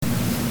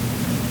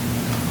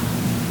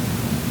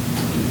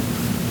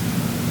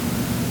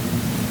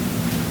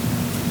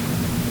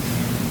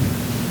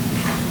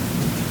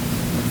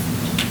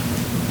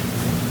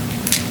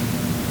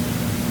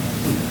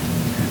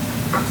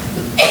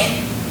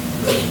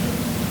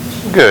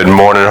Good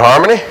morning,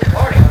 Harmony.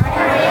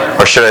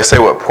 Or should I say,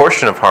 what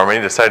portion of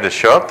Harmony decided to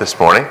show up this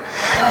morning?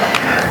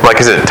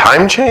 Like, is it a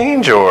time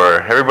change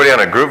or everybody on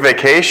a group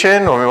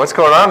vacation? I mean, what's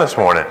going on this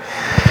morning?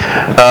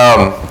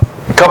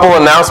 A couple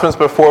announcements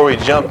before we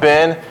jump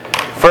in.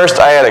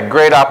 First, I had a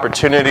great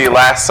opportunity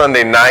last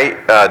Sunday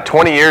night.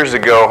 20 years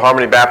ago,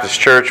 Harmony Baptist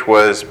Church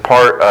was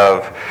part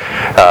of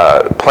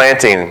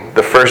planting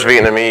the first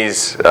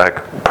Vietnamese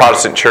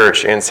Protestant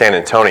church in San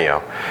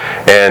Antonio.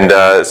 And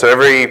so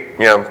every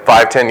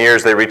 5-10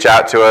 years they reach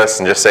out to us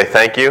and just say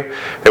thank you.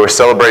 They were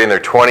celebrating their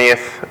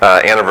 20th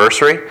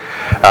anniversary.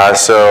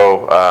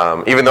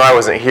 So even though I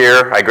wasn't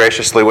here, I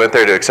graciously went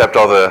there to accept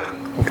all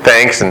the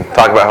thanks and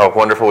talk about how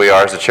wonderful we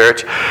are as a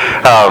church.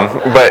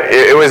 But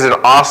it was an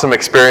awesome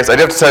experience. I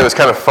do have to say it was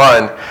kind of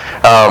fun.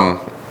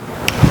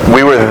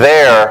 We were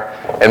there,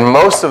 and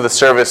most of the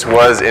service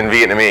was in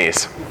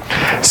Vietnamese.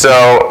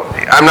 So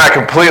I'm not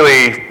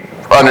completely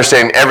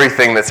understanding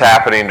everything that's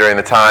happening during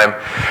the time,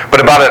 but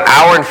about an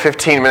hour and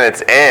 15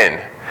 minutes in,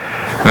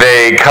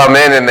 they come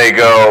in and they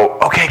go,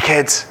 "Okay,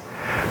 kids,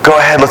 go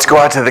ahead, let's go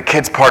out to the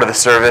kids part of the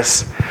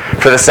service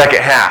for the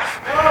second half."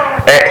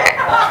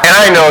 And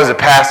I know as a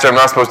pastor I'm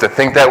not supposed to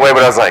think that way,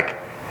 but I was like,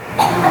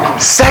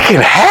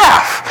 second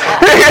half?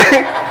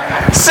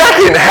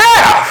 Second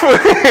half?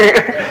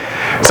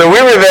 So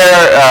we were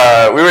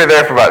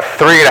there for about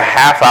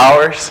 3.5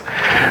 hours,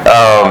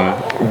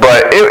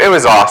 but it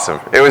was awesome.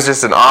 It was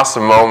just an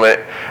awesome moment.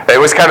 It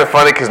was kind of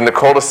funny because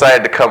Nicole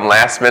decided to come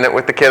last minute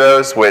with the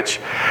kiddos, which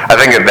I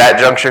think at that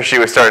juncture she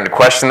was starting to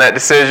question that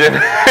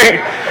decision.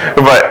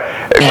 But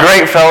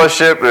great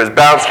fellowship. There was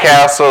bounce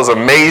castles,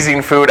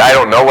 amazing food. I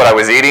don't know what I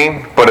was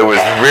eating, but it was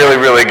really,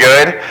 really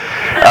good.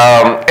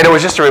 And it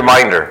was just a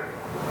reminder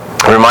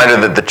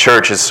that the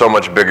church is so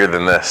much bigger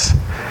than this.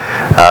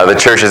 The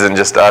church isn't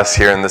just us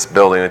here in this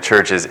building. The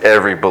church is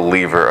every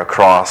believer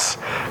across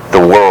the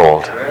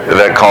world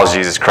that calls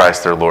Jesus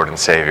Christ their Lord and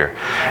Savior.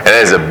 And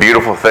it is a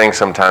beautiful thing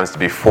sometimes to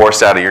be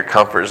forced out of your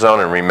comfort zone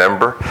and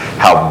remember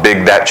how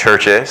big that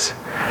church is.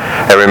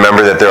 And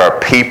remember that there are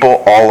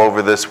people all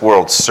over this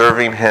world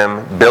serving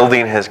Him,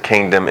 building His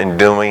kingdom, and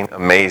doing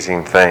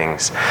amazing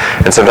things.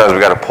 And sometimes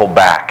we've got to pull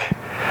back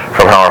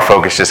from how our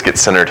focus just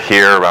gets centered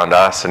here around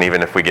us, and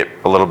even if we get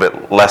a little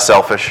bit less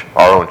selfish,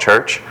 our own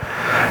church,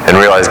 and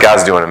realize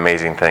God's doing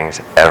amazing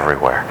things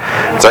everywhere.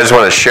 So I just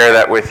want to share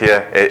that with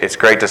you. It's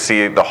great to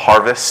see the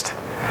harvest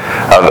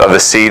of the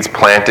seeds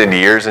planted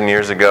years and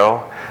years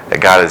ago, that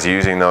God is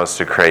using those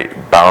to create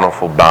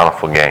bountiful,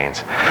 bountiful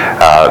gains.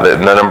 The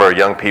number of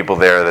young people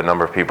there, the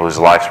number of people whose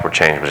lives were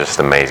changed was just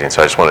amazing.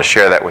 So I just want to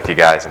share that with you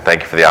guys, and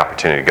thank you for the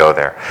opportunity to go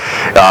there.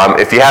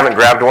 If you haven't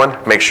grabbed one,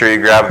 make sure you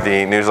grab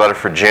the newsletter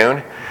for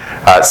June.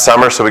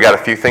 Summer, so we got a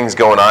few things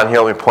going on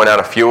here. Let me point out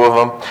a few of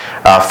them.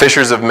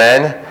 Fishers of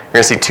Men. You're going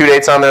to see 2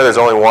 dates on there. There's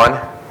only one.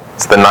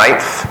 It's the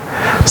 9th,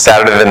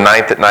 Saturday the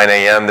 9th at 9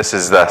 a.m. This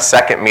is the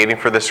second meeting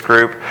for this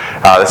group.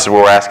 This is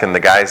where we're asking the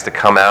guys to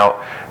come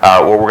out.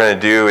 What we're going to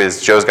do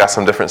is Joe's got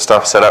some different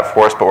stuff set up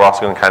for us, but we're also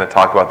going to kind of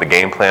talk about the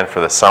game plan for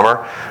the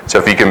summer. So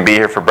if you can be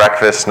here for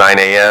breakfast, 9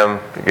 a.m.,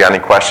 if you got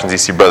any questions, you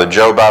see Brother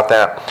Joe about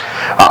that.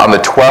 On the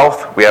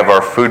 12th, we have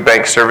our food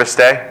bank service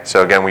day.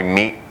 So again, we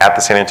meet at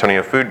the San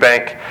Antonio Food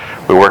Bank.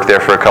 We work there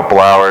for a couple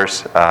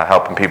hours,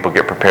 helping people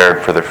get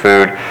prepared for their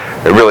food.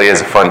 It really is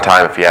a fun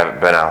time if you haven't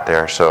been out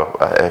there, so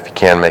if you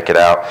can make it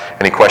out.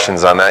 Any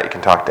questions on that, you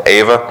can talk to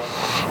Ava.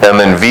 And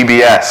then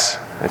VBS.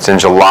 It's in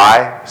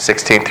July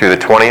 16th through the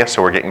 20th,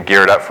 so we're getting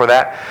geared up for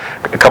that.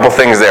 A couple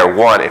things there.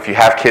 One, if you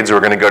have kids who are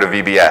going to go to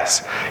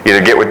VBS, either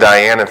get with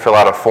Diane and fill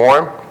out a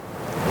form,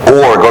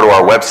 or go to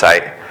our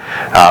website,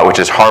 which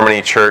is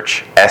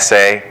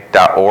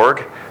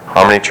harmonychurchsa.org.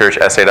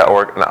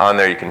 harmonychurchsa.org, and on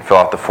there you can fill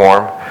out the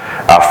form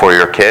for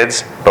your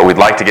kids. But we'd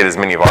like to get as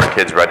many of our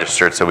kids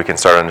registered so we can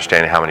start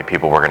understanding how many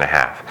people we're going to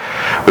have.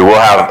 We will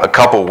have a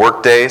couple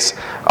work days.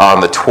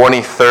 On the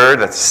 23rd,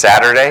 that's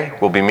Saturday,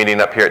 we'll be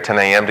meeting up here at 10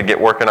 a.m. to get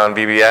working on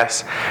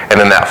VBS. And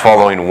then that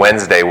following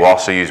Wednesday, we'll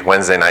also use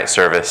Wednesday night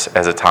service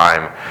as a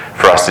time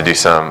for us to do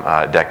some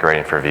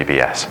decorating for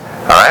VBS.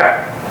 All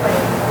right?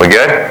 We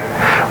good?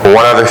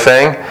 One other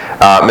thing.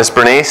 Miss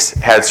Bernice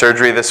had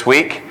surgery this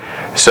week.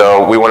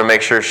 So we want to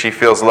make sure she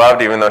feels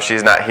loved even though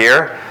she's not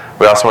here.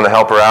 We also want to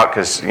help her out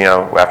because,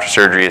 after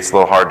surgery it's a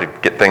little hard to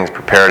get things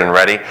prepared and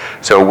ready.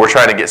 So we're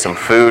trying to get some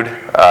food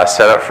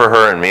set up for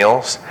her and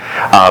meals.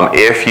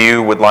 If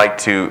you would like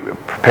to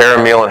prepare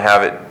a meal and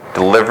have it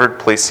delivered,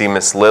 please see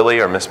Miss Lily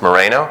or Miss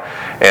Moreno,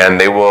 and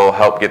they will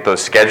help get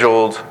those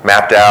scheduled,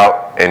 mapped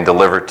out, and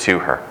delivered to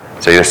her.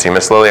 So either see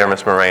Miss Lily or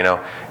Miss Moreno,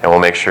 and we'll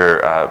make sure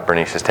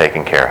Bernice is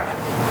taken care of.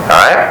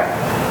 All right?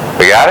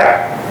 We got it?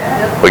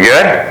 We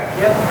good?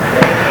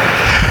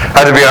 I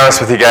have to be honest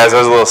with you guys, I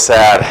was a little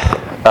sad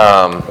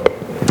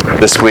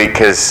this week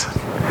because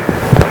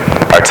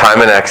our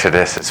time in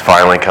Exodus is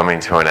finally coming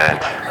to an end.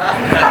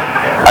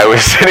 I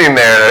was sitting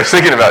there and I was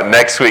thinking about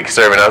next week's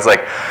sermon. I was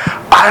like,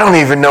 I don't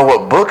even know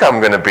what book I'm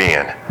going to be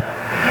in.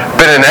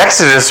 Been in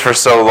Exodus for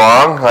so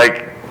long,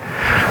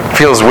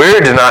 feels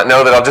weird to not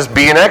know that I'll just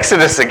be in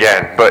Exodus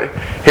again. But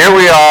here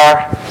we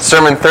are,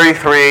 Sermon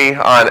 33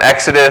 on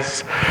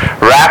Exodus,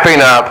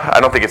 wrapping up. I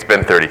don't think it's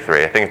been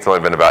 33. I think it's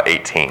only been about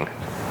 18.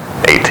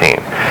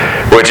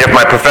 Which if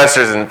my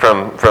professors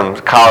from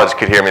college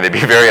could hear me, they'd be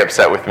very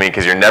upset with me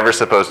because you're never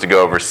supposed to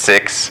go over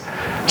 6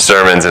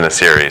 sermons in a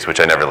series, which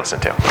I never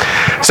listened to.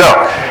 So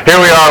here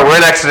we are. We're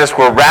in Exodus.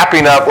 We're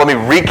wrapping up. Let me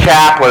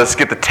recap. Let us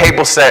get the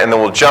table set, and then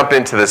we'll jump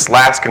into this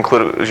last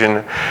conclusion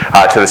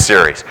to the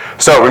series.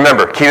 So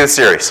remember, key to the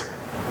series.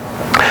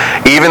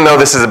 Even though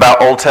this is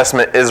about Old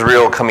Testament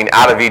Israel coming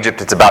out of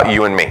Egypt, it's about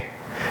you and me.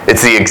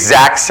 It's the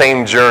exact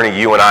same journey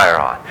you and I are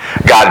on.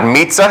 God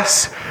meets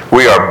us.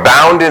 We are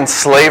bound in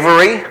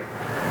slavery.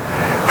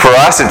 For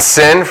us, it's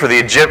sin. For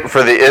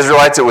the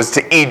Israelites, it was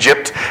to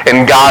Egypt.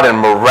 And God, in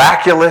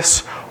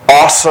miraculous,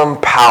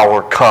 awesome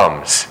power,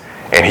 comes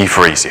and He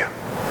frees you.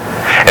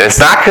 And it's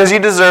not because you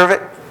deserve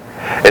it.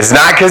 It's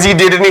not because you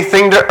did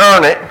anything to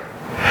earn it.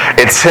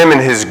 It's Him in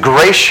His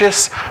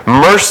gracious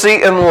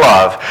mercy and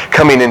love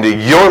coming into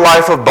your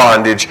life of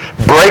bondage,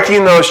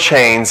 breaking those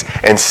chains,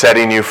 and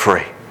setting you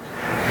free.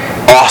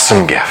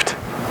 Awesome gift.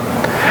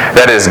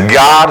 That is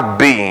God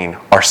being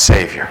our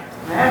Savior.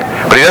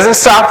 But He doesn't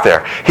stop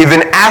there. He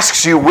then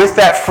asks you, with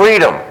that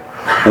freedom,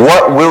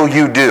 what will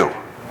you do?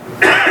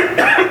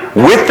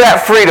 With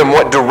that freedom,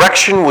 what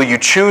direction will you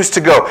choose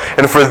to go?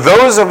 And for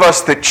those of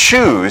us that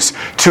choose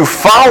to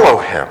follow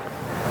Him,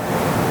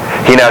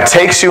 He now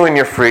takes you in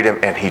your freedom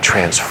and He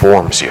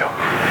transforms you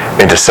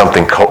into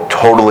something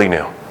totally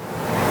new.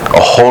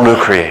 A whole new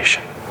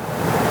creation.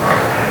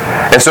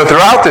 And so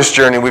throughout this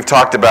journey, we've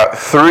talked about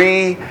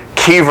 3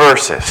 key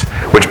verses,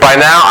 which by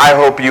now I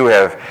hope you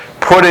have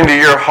put into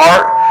your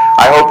heart.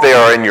 I hope they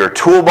are in your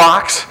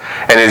toolbox.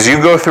 And as you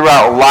go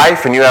throughout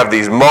life and you have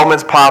these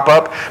moments pop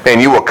up, man,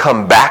 you will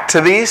come back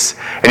to these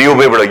and you will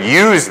be able to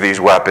use these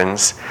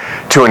weapons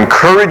to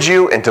encourage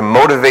you and to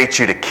motivate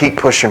you to keep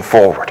pushing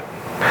forward.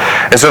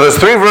 And so those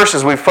 3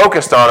 verses we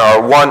focused on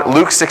are 1,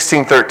 Luke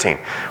 16:13.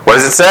 What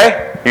does it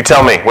say? You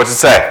tell me. What's it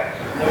say?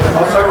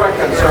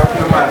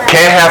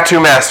 Can't have 2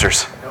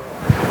 masters.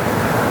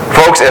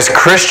 Folks, as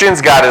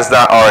Christians, God is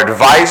not our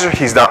advisor.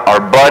 He's not our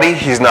buddy.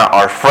 He's not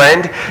our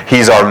friend.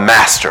 He's our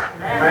master.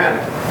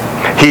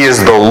 Amen. He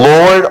is the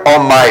Lord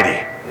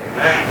Almighty.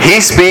 Amen. He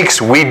speaks,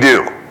 we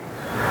do.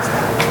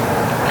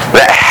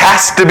 That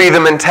has to be the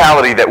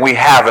mentality that we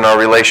have in our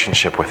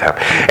relationship with Him.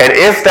 And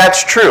if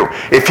that's true,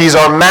 if He's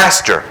our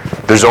master,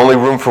 there's only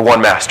room for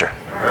one master.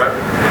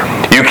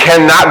 You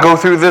cannot go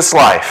through this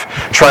life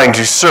trying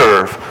to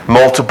serve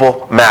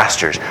multiple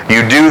masters.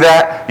 You do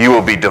that, you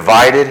will be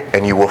divided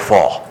and you will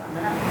fall.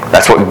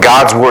 That's what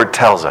God's Word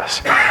tells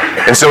us.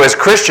 And so as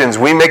Christians,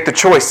 we make the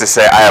choice to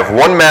say, I have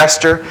one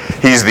master,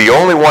 He's the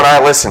only one I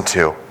listen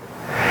to,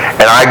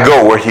 and I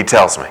go where He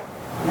tells me.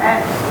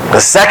 The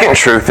second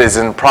truth is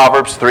in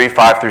Proverbs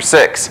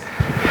 3:5-6.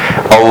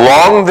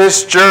 Along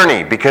this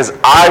journey, because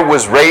I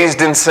was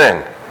raised in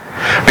sin,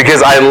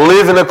 because I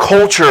live in a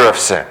culture of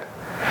sin,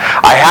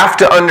 I have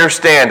to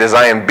understand as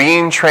I am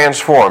being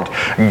transformed,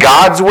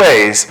 God's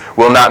ways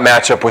will not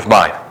match up with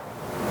mine.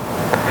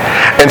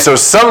 And so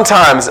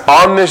sometimes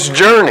on this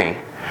journey,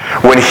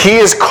 when He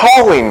is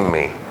calling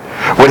me,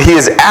 what He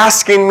is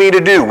asking me to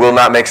do will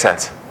not make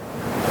sense.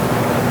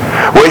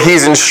 What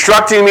He's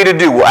instructing me to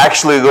do will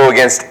actually go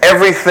against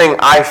everything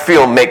I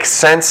feel makes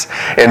sense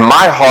in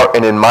my heart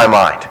and in my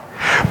mind.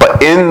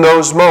 But in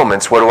those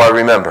moments, what do I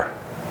remember?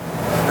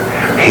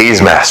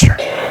 He's master.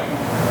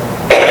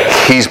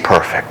 He's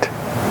perfect.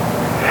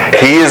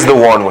 He is the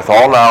one with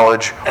all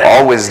knowledge,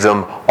 all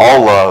wisdom,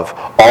 all love,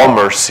 all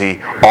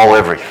mercy, all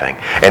everything.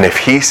 And if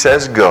He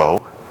says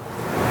go,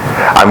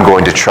 I'm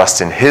going to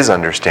trust in His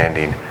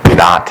understanding,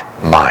 not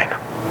mine.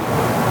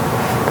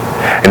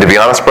 And to be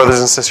honest, brothers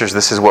and sisters,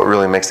 this is what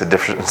really makes the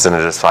difference in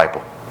a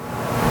disciple.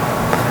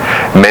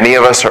 Many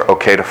of us are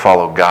okay to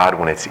follow God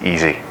when it's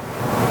easy.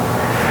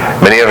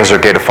 Many of us are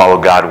okay to follow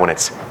God when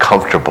it's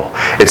comfortable.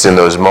 It's in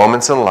those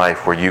moments in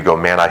life where you go,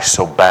 man, I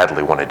so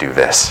badly want to do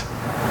this.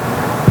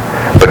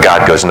 But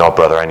God goes, no,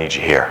 brother, I need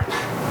you here.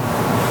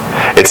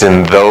 It's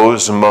in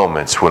those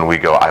moments when we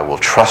go, I will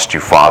trust you,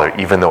 Father,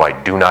 even though I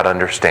do not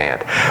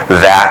understand.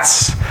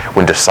 That's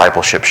when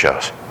discipleship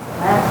shows.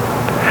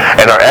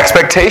 And our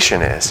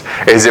expectation is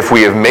if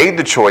we have made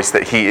the choice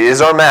that He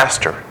is our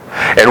master,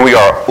 and we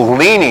are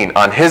leaning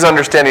on His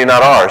understanding,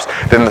 not ours,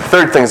 then the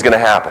third thing is going to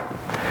happen.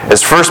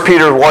 As 1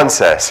 Peter 1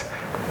 says,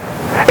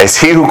 as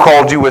He who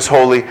called you is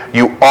holy,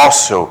 you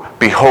also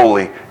be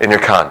holy in your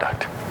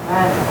conduct.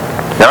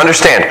 Now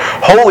understand,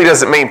 holy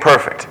doesn't mean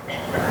perfect.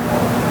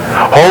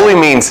 Holy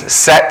means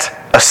set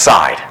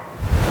aside.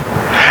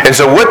 And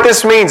so what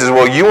this means is,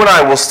 well, you and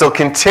I will still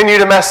continue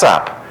to mess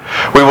up.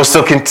 We will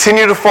still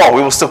continue to fall.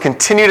 We will still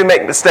continue to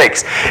make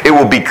mistakes. It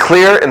will be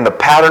clear in the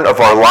pattern of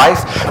our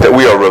life that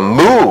we are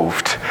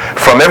removed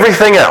from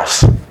everything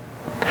else,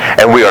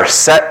 and we are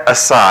set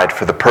aside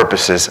for the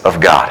purposes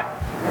of God.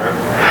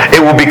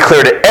 It will be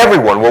clear to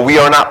everyone, well, we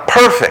are not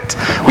perfect.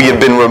 We have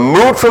been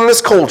removed from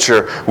this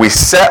culture. We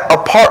set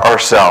apart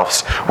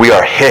ourselves. We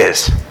are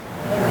His.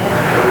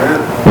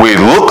 We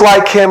look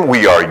like Him,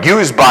 we are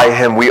used by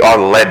Him, we are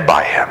led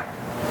by Him.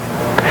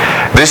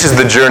 This is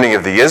the journey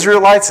of the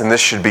Israelites, and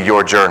this should be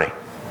your journey.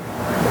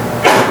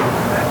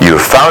 You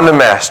have found a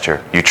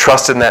master, you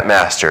trust in that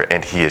master,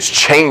 and he is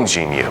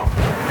changing you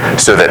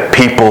so that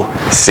people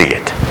see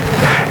it.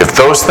 If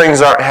those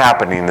things aren't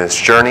happening, this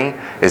journey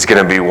is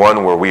going to be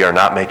one where we are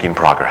not making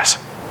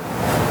progress.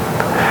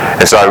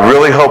 And so I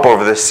really hope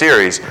over this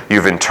series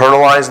you've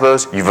internalized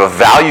those, you've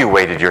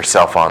evaluated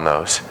yourself on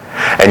those,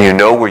 and you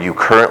know where you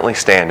currently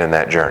stand in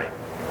that journey.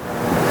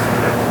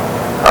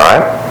 All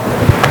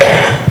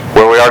right?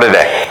 Where we are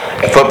today.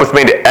 Flip with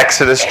me to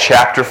Exodus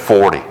chapter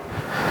 40.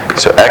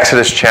 So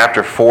Exodus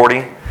chapter 40,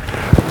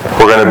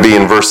 we're going to be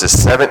in verses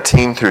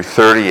 17 through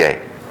 38.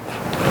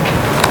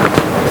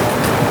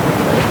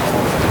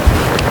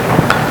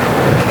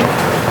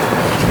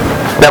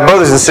 Now,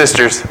 brothers and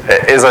sisters,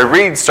 as I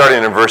read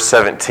starting in verse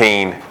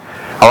 17,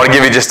 I want to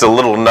give you just a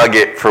little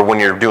nugget for when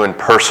you're doing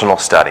personal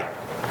study.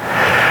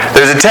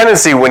 There's a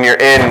tendency when you're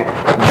in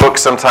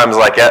books sometimes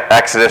like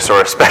Exodus,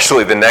 or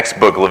especially the next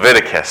book,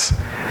 Leviticus,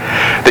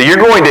 that you're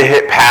going to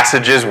hit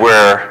passages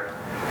where,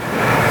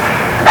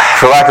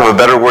 for lack of a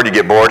better word, you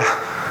get bored.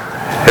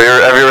 Have you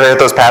ever hit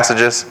those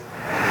passages?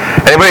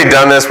 Anybody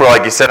done this where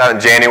like you set out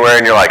in January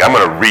and you're like, I'm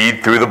going to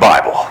read through the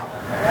Bible.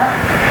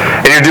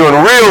 And you're doing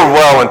real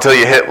well until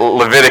you hit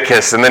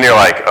Leviticus, and then you're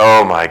like,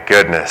 oh my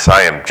goodness,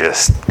 I am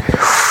just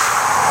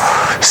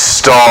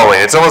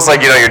stalling. It's almost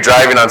like, you're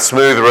driving on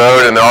smooth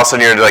road and then all of a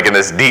sudden you're like in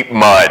this deep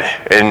mud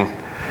and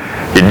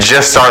you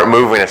just aren't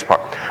moving as far.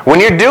 When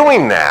you're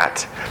doing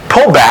that,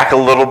 pull back a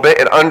little bit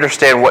and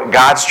understand what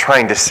God's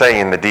trying to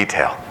say in the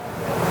detail.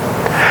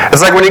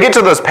 It's like when you get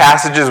to those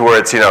passages where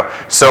it's,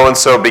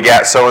 so-and-so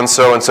begat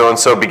so-and-so, and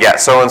so-and-so begat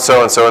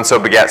so-and-so, and so-and-so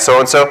begat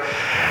so-and-so.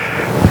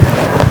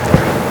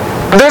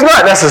 There's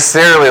not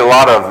necessarily a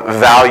lot of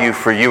value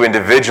for you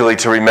individually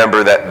to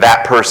remember that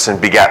that person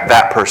begat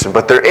that person,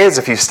 but there is,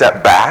 if you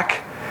step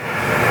back,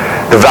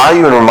 the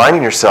value in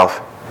reminding yourself,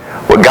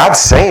 what God's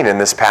saying in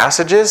this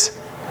passage is,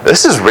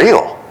 this is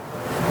real.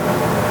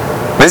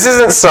 This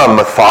isn't some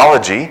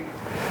mythology.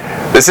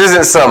 This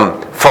isn't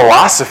some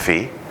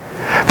philosophy.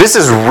 This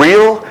is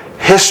real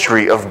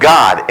history of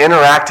God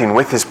interacting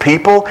with His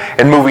people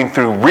and moving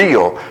through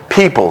real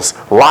people's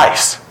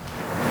lives.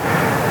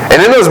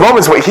 And in those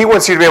moments, what He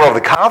wants you to be able to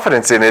have the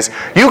confidence in is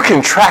you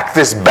can track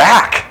this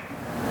back.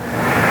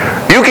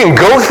 You can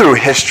go through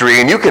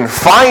history and you can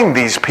find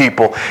these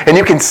people and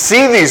you can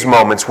see these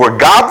moments where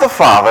God the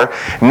Father,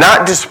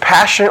 not just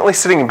passionately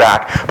sitting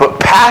back, but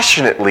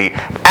passionately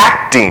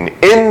acting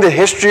in the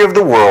history of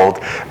the world,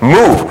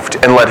 moved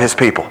and led His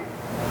people.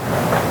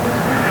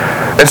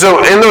 And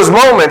so in those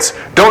moments,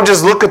 don't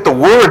just look at the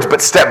words,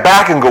 but step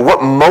back and go,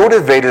 what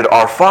motivated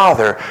our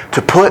Father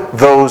to put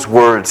those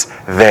words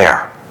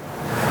there?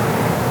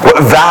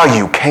 What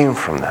value came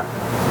from them?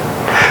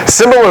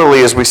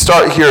 Similarly, as we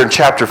start here in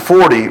chapter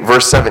 40,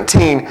 verse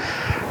 17,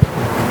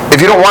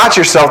 if you don't watch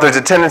yourself, there's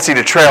a tendency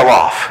to trail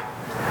off.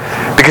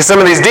 Because some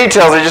of these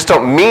details, they just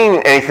don't mean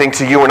anything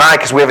to you and I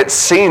because we haven't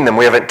seen them,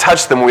 we haven't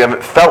touched them, we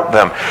haven't felt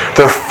them.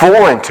 They're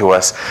foreign to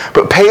us.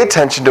 But pay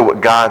attention to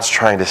what God's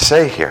trying to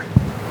say here.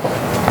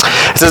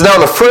 It says, now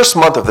in the first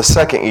month of the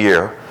second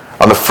year,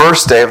 on the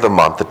first day of the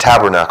month, the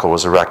tabernacle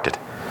was erected.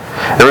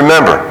 And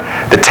remember,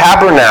 the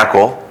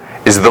tabernacle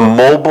is the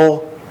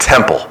mobile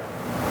temple,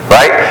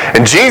 right?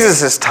 In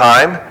Jesus'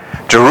 time,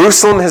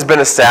 Jerusalem has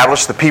been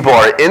established. The people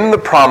are in the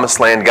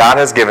promised land God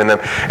has given them.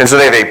 And so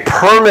they have a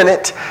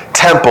permanent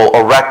temple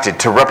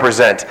erected to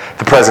represent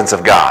the presence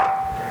of God.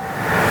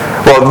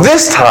 Well,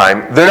 this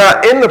time, they're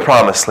not in the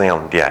promised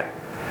land yet.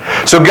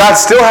 So God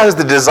still has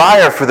the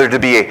desire for there to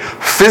be a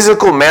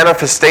physical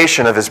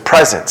manifestation of His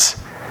presence.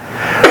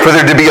 For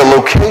there to be a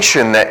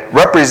location that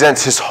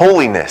represents His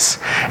holiness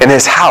and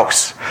His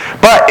house.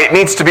 But it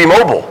needs to be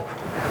mobile.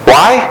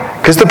 Why?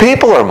 Because the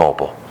people are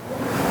mobile.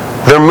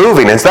 They're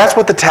moving, and that's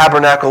what the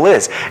tabernacle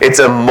is. It's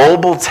a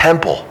mobile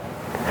temple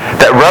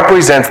that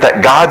represents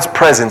that God's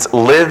presence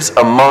lives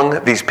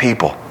among these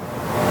people.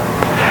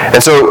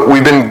 And so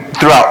we've been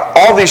throughout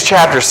all these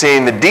chapters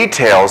seeing the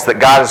details that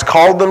God has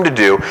called them to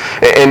do,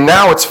 and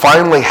now it's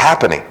finally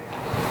happening.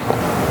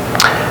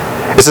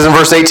 It says in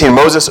verse 18,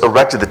 Moses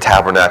erected the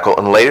tabernacle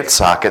and laid its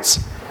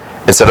sockets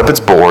and set up its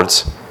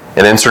boards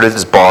and inserted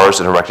its bars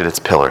and erected its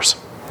pillars.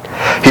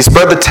 He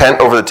spread the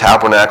tent over the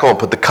tabernacle and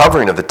put the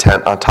covering of the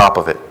tent on top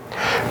of it,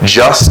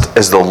 just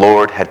as the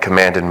Lord had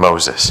commanded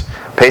Moses.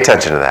 Pay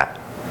attention to that.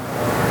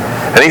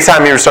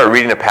 Anytime you start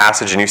reading a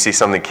passage and you see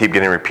something keep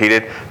getting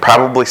repeated,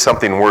 probably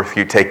something worth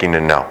you taking to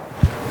know.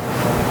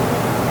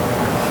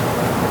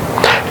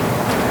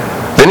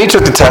 Then he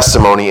took the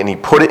testimony and he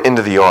put it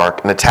into the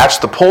ark and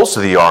attached the poles to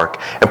the ark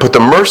and put the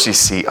mercy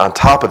seat on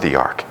top of the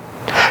ark.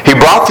 He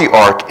brought the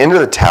ark into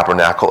the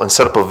tabernacle and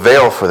set up a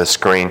veil for the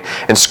screen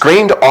and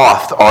screened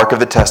off the ark of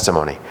the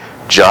testimony,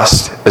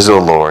 just as the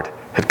Lord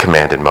had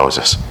commanded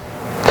Moses.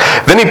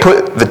 Then he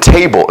put the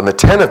table in the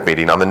tent of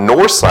meeting on the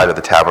north side of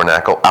the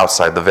tabernacle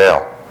outside the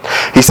veil.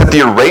 He set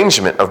the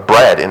arrangement of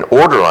bread in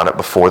order on it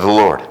before the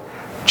Lord,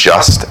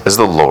 just as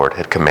the Lord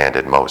had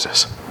commanded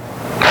Moses.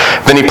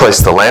 Then he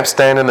placed the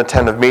lampstand in the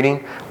tent of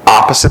meeting,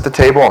 opposite the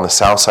table on the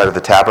south side of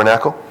the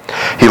tabernacle.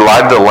 He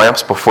lighted the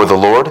lamps before the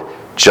Lord,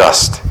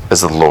 just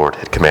as the Lord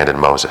had commanded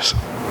Moses.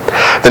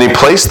 Then he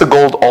placed the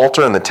gold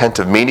altar in the tent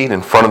of meeting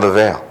in front of the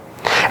veil,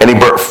 and he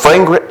burnt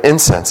fragrant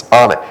incense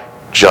on it,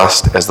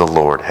 just as the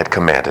Lord had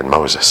commanded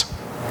Moses.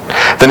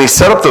 Then he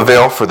set up the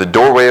veil for the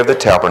doorway of the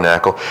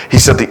tabernacle. He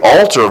set the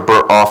altar of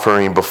burnt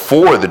offering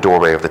before the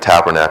doorway of the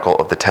tabernacle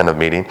of the tent of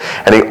meeting,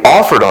 and he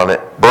offered on it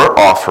burnt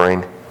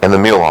offering and the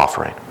meal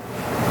offering,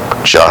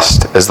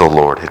 just as the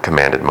Lord had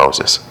commanded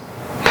Moses.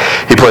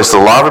 He placed the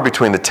laver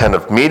between the tent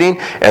of meeting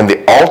and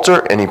the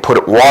altar, and he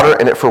put water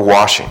in it for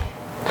washing.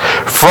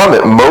 From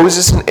it,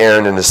 Moses and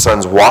Aaron and his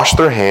sons washed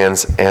their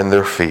hands and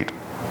their feet.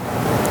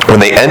 When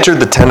they entered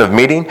the tent of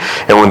meeting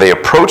and when they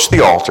approached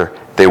the altar,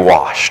 they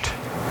washed,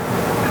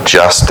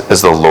 just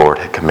as the Lord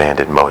had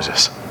commanded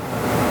Moses.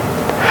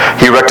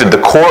 He erected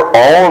the court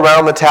all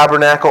around the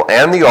tabernacle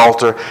and the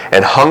altar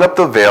and hung up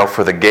the veil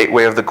for the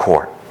gateway of the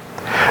court.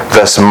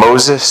 Thus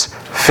Moses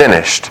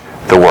finished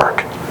the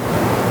work.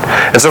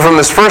 And so from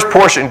this first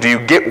portion, do you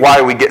get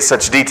why we get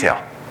such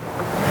detail?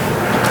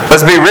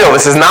 Let's be real,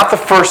 this is not the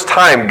first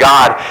time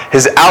God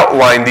has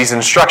outlined these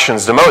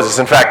instructions to Moses.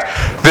 In fact,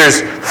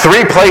 there's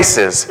 3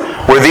 places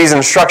where these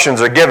instructions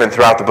are given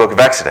throughout the book of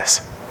Exodus.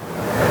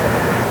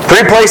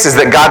 3 places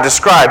that God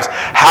describes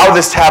how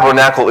this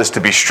tabernacle is to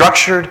be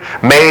structured,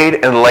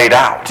 made, and laid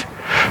out.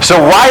 So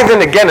why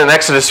then again in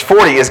Exodus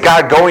 40 is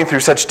God going through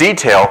such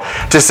detail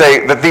to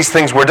say that these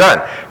things were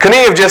done? Couldn't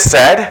he have just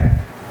said,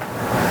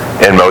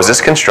 and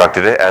Moses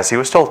constructed it as he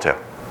was told to?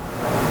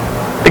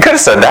 He could have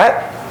said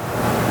that.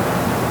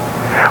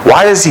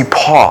 Why does he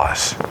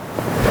pause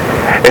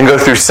and go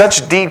through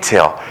such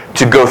detail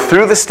to go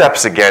through the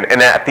steps again,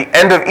 and at the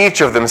end of each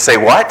of them say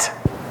what?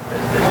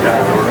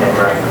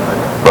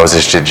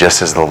 Moses did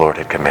just as the Lord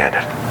had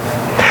commanded.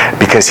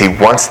 Because he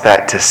wants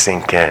that to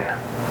sink in.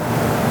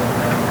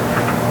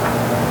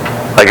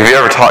 Like, have you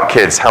ever taught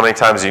kids how many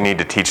times you need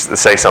to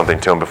say something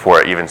to them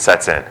before it even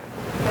sets in?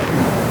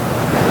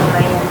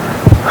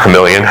 1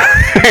 million.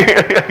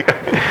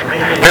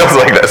 Feels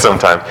like that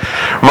sometimes.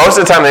 Most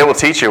of the time they will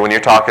teach you when you're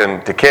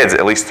talking to kids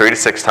at least 3 to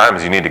 6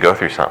 times you need to go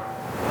through something.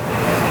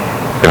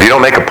 If you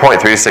don't make a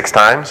point 3 to 6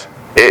 times,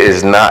 it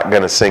is not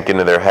going to sink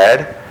into their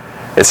head.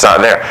 It's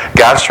not there.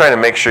 God's trying to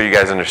make sure you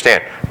guys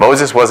understand.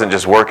 Moses wasn't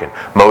just working.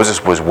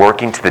 Moses was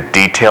working to the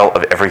detail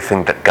of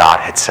everything that God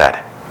had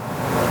said.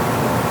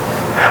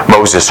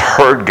 Moses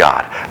heard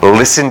God,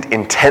 listened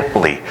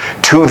intently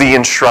to the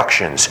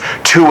instructions,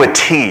 to a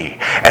T,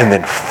 and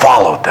then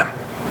followed them.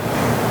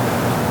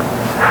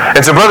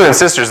 And so, brothers and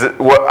sisters,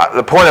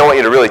 the point I want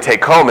you to really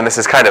take home, and this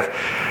is kind of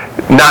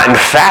not in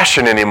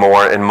fashion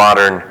anymore in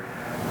modern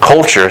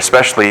culture,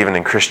 especially even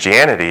in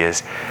Christianity,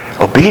 is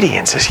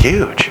obedience is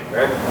huge.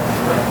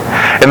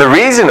 And the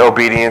reason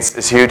obedience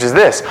is huge is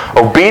this.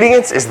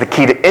 Obedience is the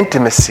key to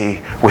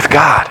intimacy with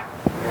God.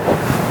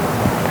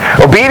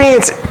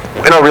 Obedience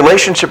in our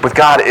relationship with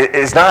God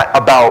is not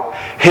about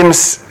Him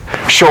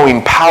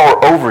showing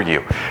power over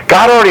you.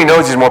 God already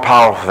knows He's more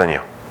powerful than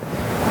you.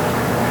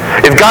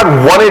 If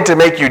God wanted to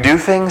make you do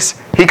things,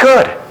 He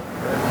could.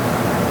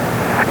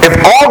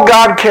 If all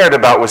God cared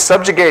about was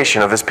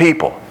subjugation of His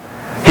people,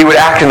 He would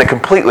act in a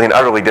completely and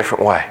utterly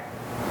different way.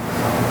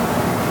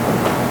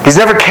 He's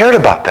never cared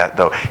about that,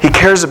 though. He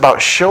cares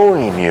about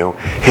showing you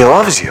He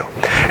loves you.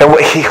 And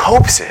what He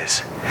hopes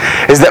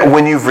is that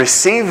when you've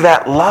received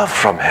that love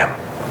from Him,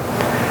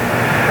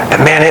 that,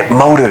 man, it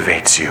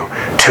motivates you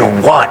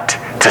to want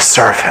to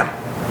serve Him.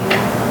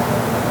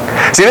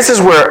 See, this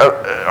is where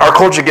our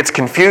culture gets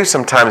confused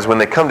sometimes when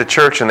they come to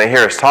church and they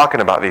hear us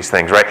talking about these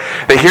things, right?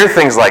 They hear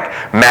things like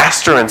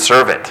master and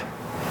servant.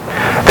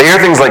 They hear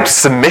things like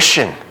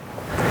submission.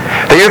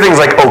 They hear things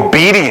like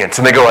obedience,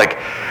 and they go like,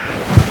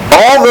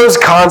 all those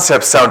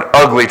concepts sound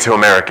ugly to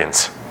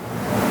Americans.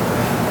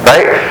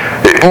 Right?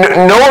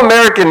 No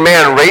American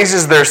man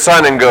raises their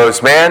son and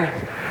goes, man,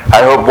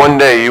 I hope one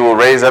day you will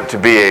raise up to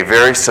be a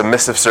very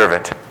submissive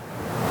servant.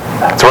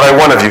 That's what I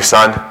want of you,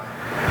 son.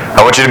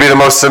 I want you to be the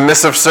most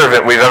submissive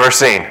servant we've ever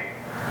seen.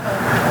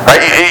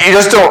 Right? You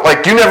just don't,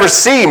 you never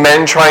see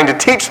men trying to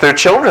teach their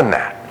children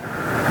that.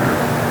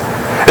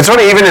 It's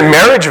funny, even in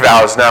marriage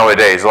vows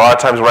nowadays, a lot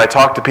of times when I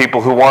talk to people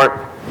who aren't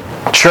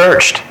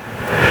churched,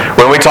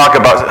 when we talk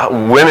about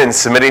women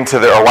submitting to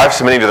their, or wives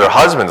submitting to their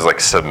husbands, like,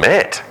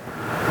 submit.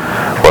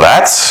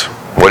 Well,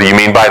 what do you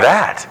mean by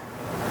that?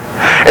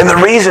 And the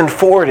reason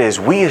for it is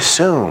we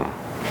assume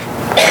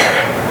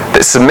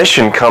that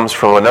submission comes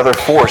from another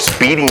force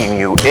beating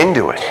you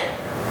into it.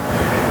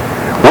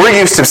 We're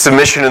used to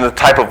submission in the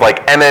type of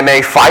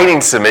MMA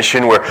fighting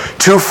submission where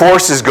 2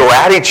 forces go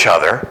at each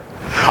other,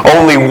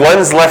 only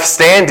one's left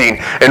standing,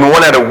 and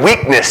one out of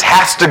weakness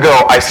has to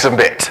go, I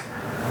submit.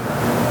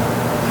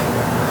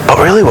 But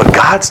really what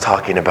God's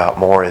talking about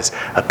more is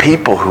a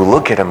people who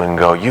look at Him and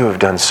go, you have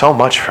done so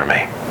much for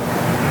me.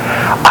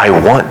 I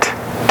want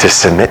to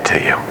submit to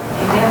you.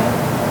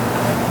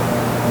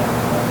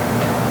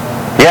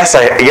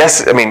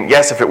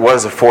 Yes, if it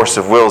was a force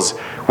of wills,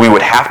 we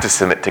would have to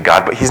submit to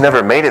God, but he's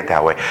never made it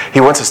that way.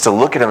 He wants us to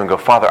look at him and go,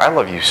 Father, I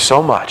love you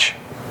so much.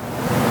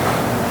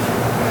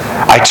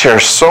 I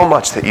cherish so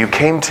much that you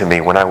came to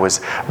me when I was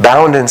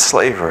bound in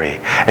slavery,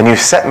 and you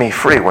set me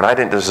free when I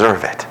didn't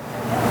deserve it.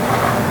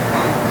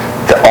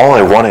 That all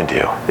I want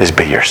to do is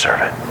be your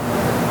servant.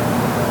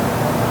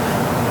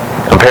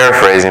 I'm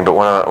paraphrasing, but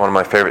one of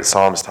my favorite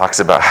Psalms talks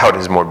about how it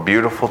is more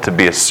beautiful to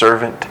be a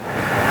servant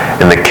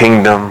in the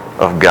kingdom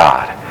of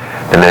God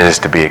than it is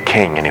to be a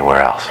king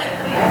anywhere else.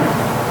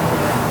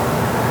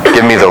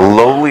 Give me the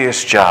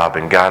lowliest job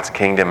in God's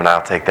kingdom, and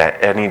I'll take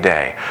that any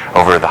day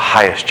over the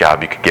highest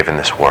job you could give in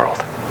this world.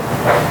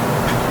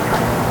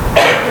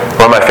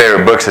 One of my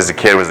favorite books as a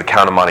kid was The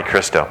Count of Monte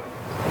Cristo.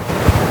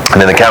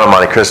 And in The Count of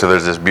Monte Cristo,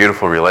 there's this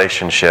beautiful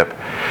relationship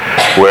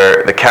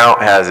where the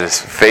Count has this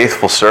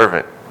faithful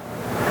servant,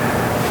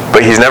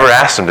 but he's never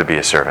asked him to be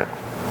a servant.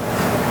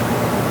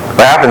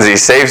 What happens is he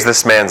saves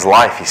this man's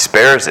life. He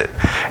spares it.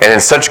 And in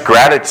such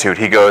gratitude,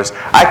 he goes,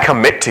 I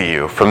commit to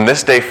you, from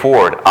this day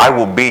forward, I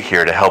will be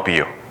here to help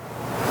you.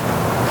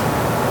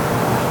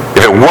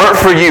 If it weren't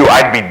for you,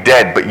 I'd be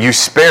dead, but you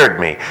spared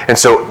me. And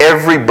so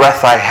every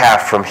breath I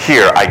have from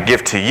here, I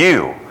give to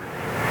you,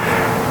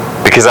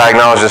 because I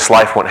acknowledge this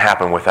life wouldn't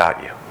happen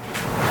without you.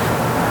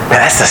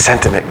 Man, that's the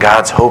sentiment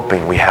God's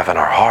hoping we have in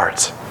our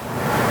hearts.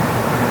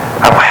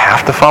 I don't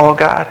have to follow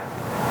God.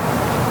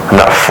 I'm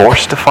not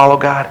forced to follow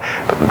God,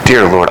 but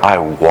dear Lord, I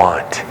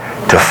want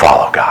to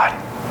follow God.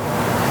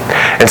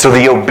 And so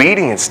the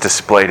obedience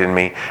displayed in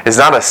me is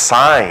not a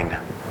sign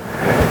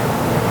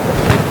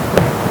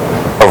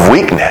of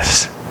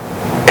weakness.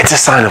 It's a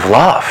sign of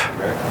love.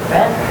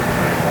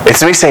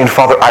 It's me saying,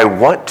 Father, I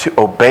want to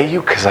obey you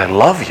because I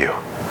love you.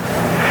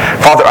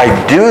 Father,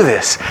 I do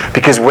this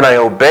because when I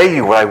obey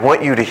you, what I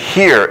want you to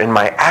hear in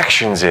my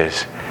actions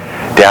is,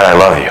 Dad, I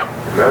love you.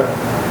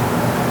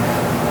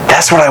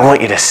 That's what I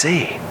want you to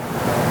see.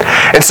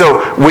 And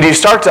so when you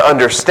start to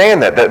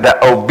understand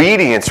that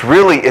obedience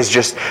really is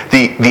just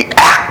the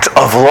act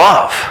of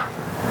love,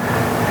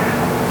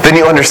 then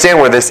you understand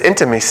where this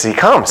intimacy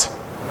comes.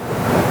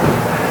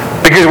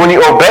 Because when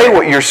you obey,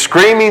 what you're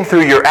screaming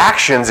through your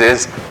actions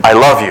is, I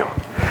love you.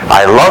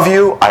 I love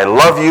you, I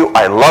love you,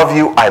 I love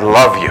you, I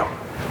love you.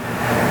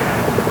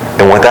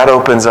 And what that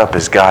opens up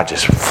is God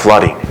just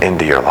flooding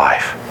into your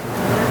life.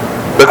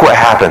 Look what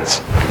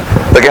happens.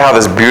 Look at how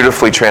this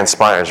beautifully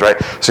transpires, right?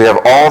 So you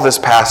have all this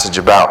passage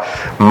about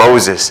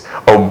Moses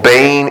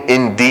obeying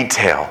in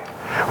detail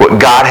what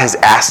God has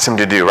asked him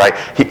to do, right?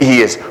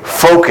 He is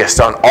focused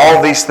on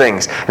all these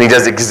things, and he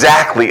does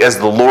exactly as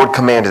the Lord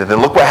commanded.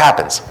 Then look what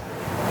happens.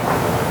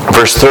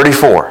 Verse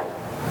 34.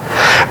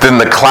 Then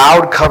the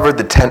cloud covered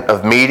the tent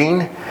of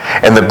meeting,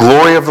 and the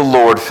glory of the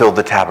Lord filled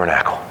the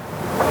tabernacle.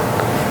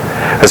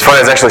 It's funny,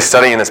 I was actually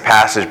studying this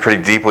passage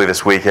pretty deeply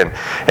this weekend,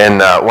 and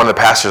one of the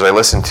pastors I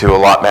listened to a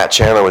lot, Matt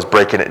Chandler, was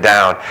breaking it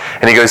down.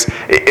 And he goes,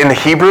 in the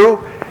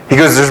Hebrew, he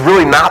goes, there's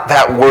really not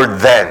that word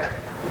then.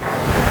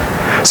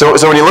 So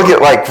when you look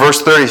at like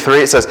verse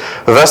 33, it says,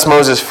 thus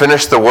Moses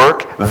finished the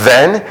work,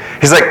 then.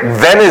 He's like,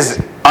 then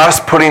is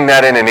us putting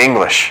that in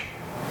English.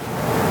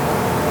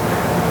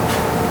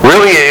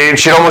 Really, it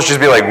should almost just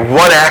be like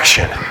one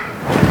action.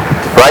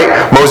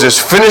 Right? Moses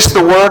finished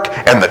the work,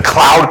 and the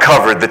cloud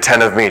covered the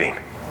tent of meeting.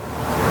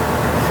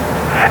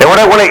 And what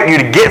I want you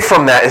to get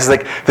from that is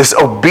like this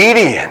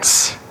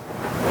obedience.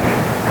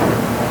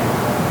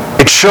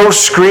 It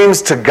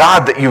screams to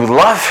God that you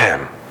love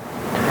him.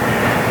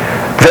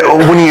 That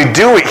when you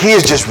do it, he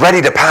is just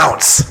ready to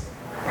pounce.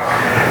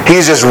 He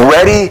is just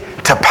ready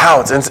to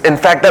pounce. And in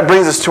fact, that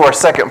brings us to our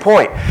second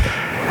point.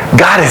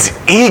 God is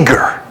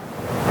eager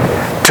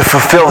to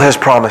fulfill his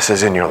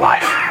promises in your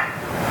life.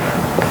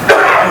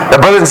 Now,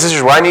 brothers and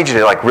sisters, what I need you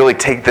to really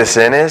take this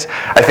in is,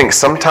 I think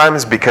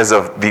sometimes because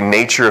of the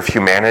nature of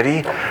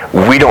humanity,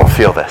 we don't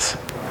feel this.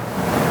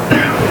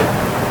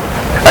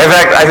 In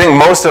fact, I think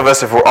most of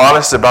us, if we're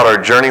honest about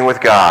our journey with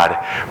God,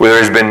 where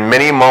there's been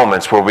many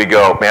moments where we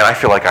go, man, I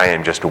feel like I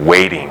am just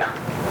waiting.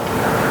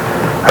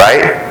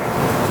 Right?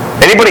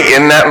 Anybody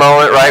in that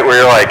moment, right, where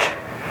you're like,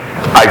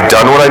 I've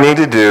done what I need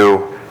to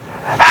do.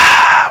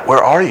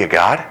 Where are you,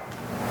 God?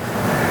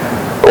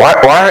 Why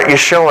aren't you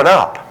showing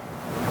up?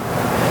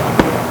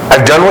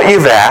 I've done what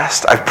you've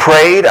asked. I've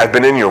prayed. I've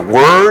been in your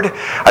word.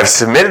 I've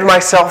submitted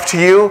myself to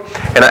you.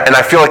 And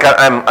I feel like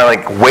I'm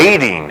like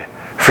waiting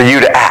for you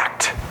to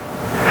act.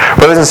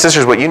 Brothers and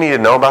sisters, what you need to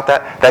know about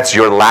that's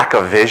your lack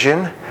of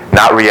vision,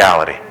 not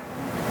reality.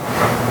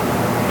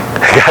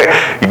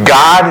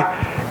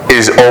 God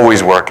is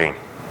always working.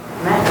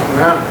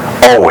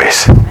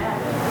 Always.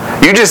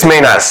 You just may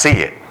not see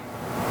it.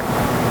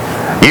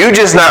 You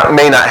just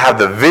may not have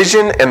the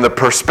vision and the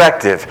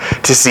perspective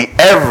to see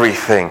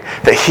everything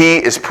that he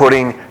is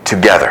putting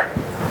together.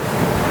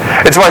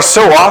 It's why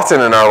so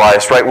often in our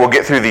lives, right, we'll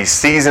get through these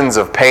seasons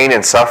of pain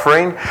and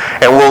suffering,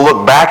 and we'll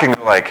look back and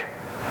go like,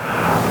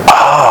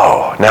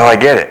 oh, now I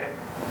get it.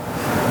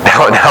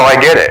 Now I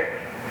get it.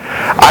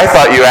 I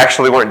thought you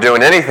actually weren't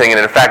doing anything, and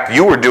in fact,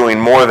 you were doing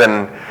more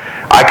than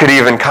I could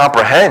even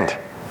comprehend.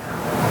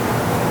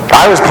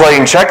 I was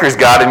playing checkers,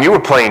 God, and you were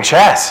playing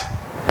chess.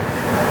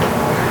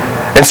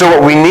 And so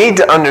what we need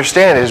to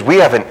understand is we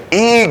have an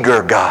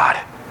eager God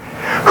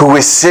who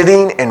is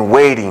sitting and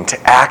waiting to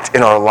act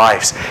in our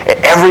lives at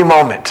every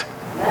moment.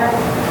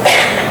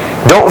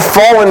 Don't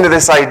fall into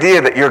this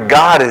idea that your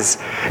God is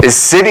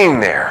sitting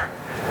there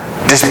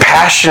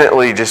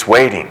dispassionately just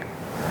waiting.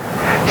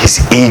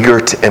 He's eager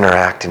to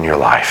interact in your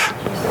life.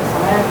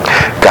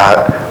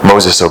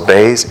 Moses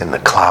obeys and the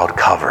cloud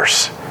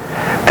covers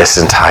this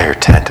entire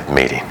tent of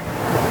meeting.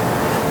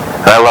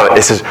 And I love it.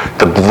 It says,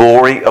 the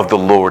glory of the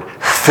Lord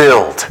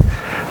filled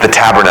the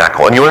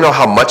tabernacle. And you want to know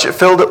how much it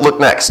filled it? Look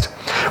next.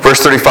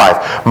 Verse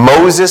 35.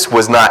 Moses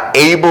was not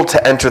able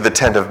to enter the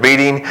tent of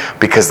meeting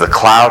because the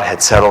cloud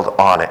had settled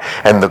on it.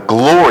 And the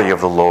glory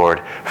of the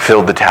Lord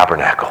filled the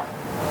tabernacle.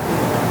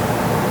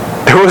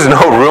 There was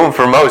no room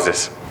for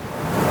Moses.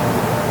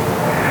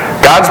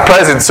 God's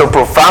presence so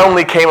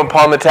profoundly came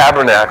upon the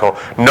tabernacle,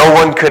 no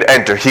one could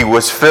enter. He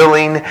was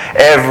filling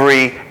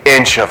every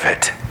inch of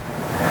it.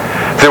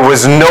 There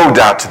was no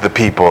doubt to the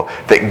people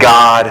that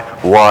God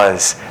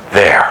was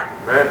there.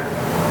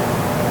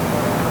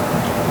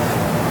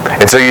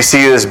 And so you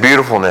see this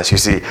beautifulness. You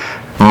see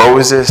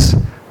Moses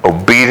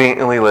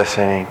obediently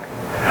listening,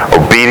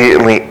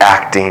 obediently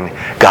acting,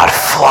 God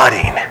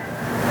flooding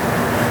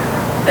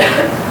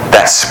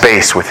that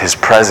space with His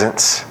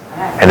presence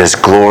and His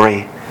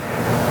glory.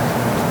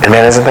 And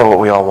man, isn't that what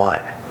we all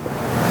want?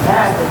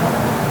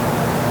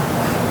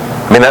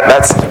 I mean,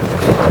 that's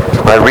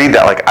when I read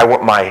that, like, I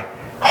want my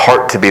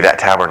heart to be that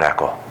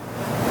tabernacle.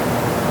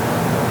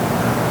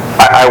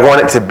 I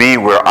want it to be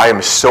where I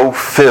am so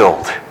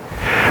filled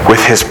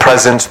with His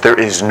presence, there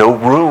is no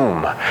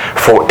room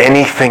for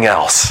anything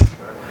else.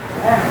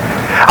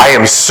 I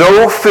am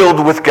so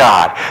filled with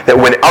God that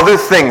when other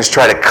things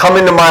try to come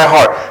into my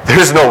heart,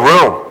 there's no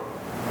room.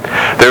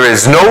 There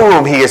is no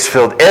room. He has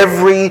filled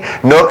every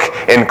nook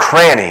and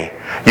cranny.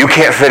 You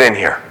can't fit in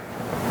here.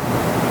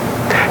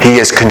 He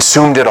has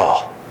consumed it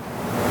all.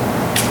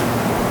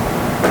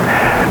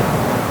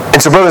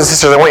 And so, brothers and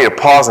sisters, I want you to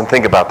pause and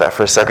think about that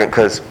for a second,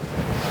 because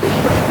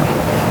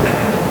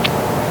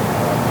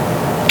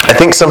I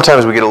think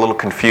sometimes we get a little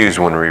confused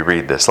when we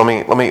read this. Let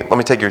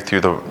me take you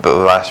through the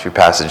last few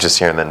passages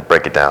here and then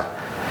break it down.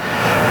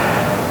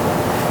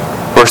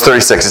 Verse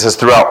 36, it says,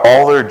 throughout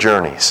all their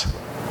journeys,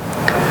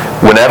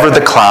 whenever the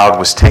cloud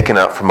was taken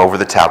up from over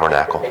the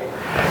tabernacle,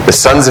 the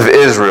sons of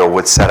Israel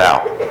would set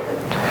out.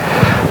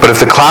 But if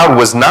the cloud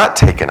was not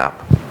taken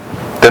up,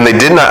 then they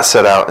did not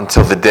set out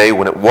until the day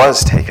when it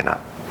was taken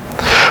up.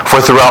 For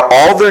throughout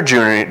all their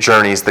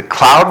journeys, the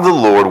cloud of the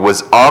Lord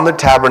was on the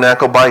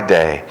tabernacle by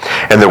day,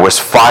 and there was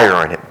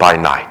fire in it by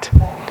night,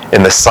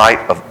 in the sight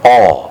of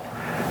all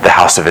the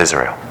house of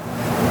Israel.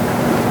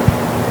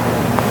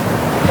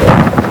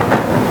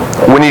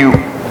 When you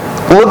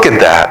look at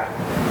that,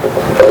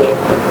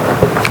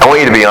 I want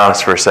you to be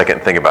honest for a second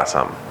and think about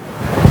something.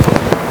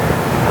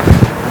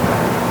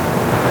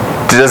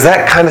 Does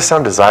that kind of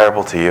sound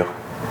desirable to you?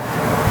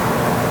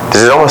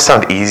 Does it almost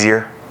sound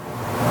easier?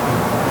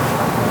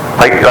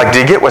 Like, do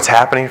you get what's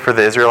happening for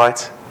the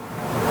Israelites?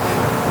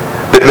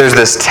 There's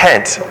this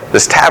tent,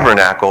 this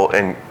tabernacle,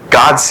 and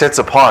God sits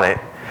upon it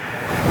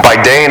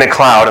by day in a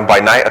cloud and by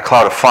night a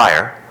cloud of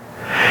fire.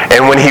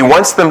 And when He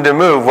wants them to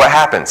move, what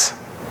happens?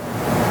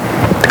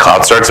 The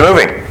cloud starts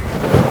moving.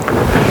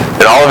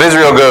 And all of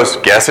Israel goes,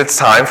 guess it's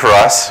time for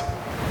us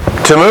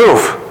to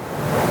move.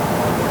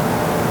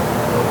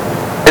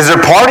 Is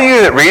there part of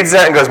you that reads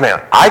that and goes, man,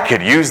 I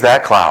could use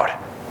that cloud?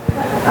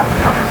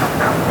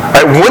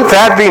 Right, wouldn't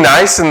that be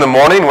nice in the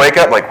morning? Wake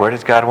up, like, where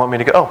does God want me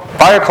to go? Oh,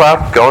 fire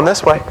cloud, going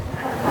this way.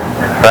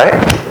 Right?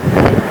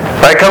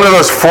 Right? Come to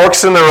those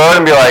forks in the road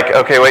and be like,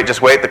 okay,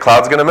 just wait, the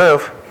cloud's going to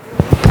move.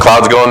 The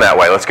cloud's going that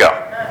way, let's go.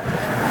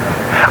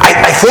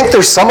 I think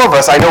there's some of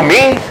us, I know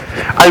me,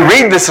 I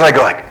read this and I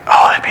go like,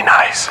 oh, that'd be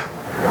nice.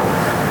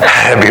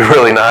 That'd be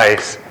really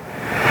nice.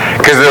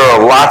 Because there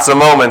are lots of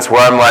moments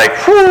where I'm like,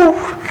 whew,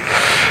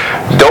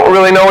 don't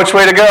really know which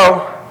way to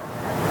go.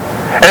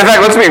 And in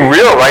fact, let's be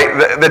real,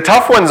 right? The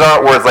tough ones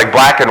aren't where it's like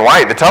black and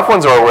white. The tough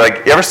ones are where,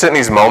 like, you ever sit in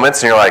these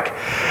moments and you're like,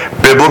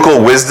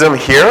 biblical wisdom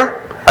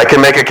here, I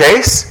can make a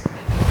case.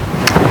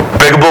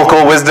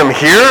 Biblical wisdom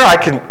here, I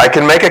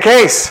can make a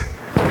case.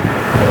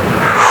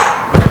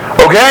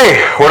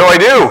 Okay, what do I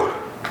do?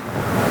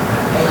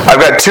 I've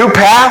got two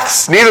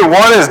paths. Neither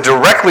one is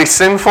directly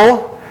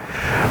sinful.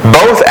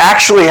 Both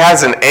actually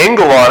has an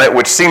angle on it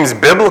which seems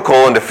biblical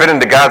and to fit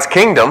into God's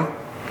kingdom.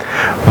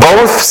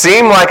 Both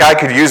seem like I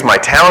could use my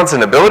talents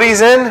and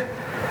abilities in.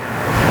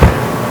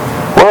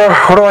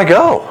 Where do I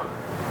go?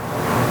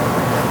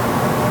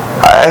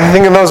 I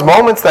think in those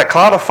moments that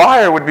cloud of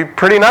fire would be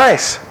pretty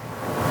nice.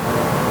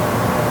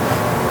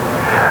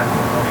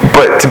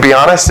 But to be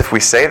honest, if we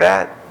say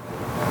that,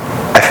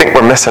 I think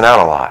we're missing out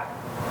a lot.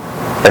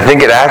 I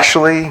think it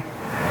actually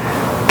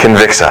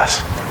convicts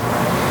us.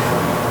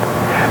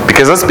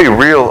 Because let's be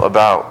real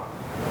about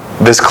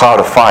this cloud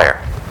of fire.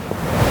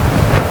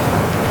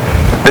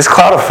 This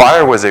cloud of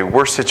fire was a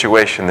worse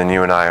situation than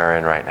you and I are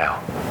in right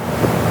now.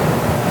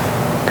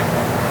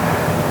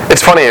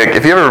 It's funny,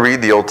 if you ever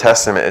read the Old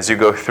Testament as you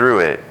go through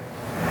it,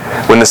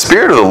 when the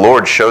Spirit of the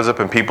Lord shows up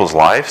in people's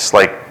lives,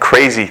 like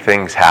crazy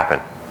things happen.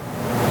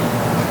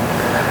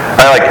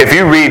 Like if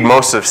you read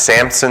most of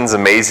Samson's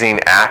amazing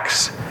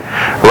acts,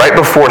 right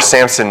before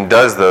Samson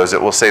does those,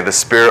 it will say the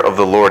Spirit of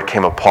the Lord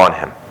came upon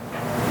him.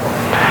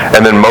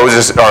 And then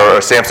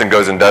Samson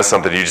goes and does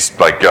something, you're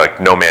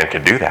like, no man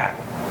can do that.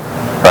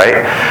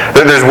 Right?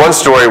 There's one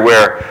story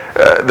where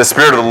the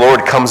Spirit of the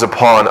Lord comes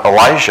upon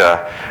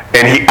Elijah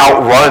and he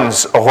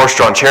outruns a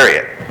horse-drawn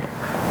chariot.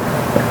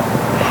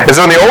 And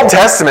so in the Old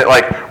Testament,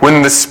 like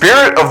when the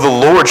Spirit of the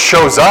Lord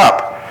shows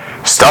up,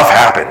 stuff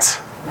happens.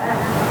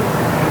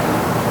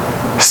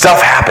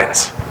 Stuff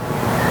happens.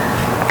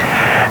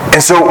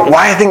 And so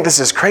why I think this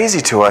is crazy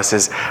to us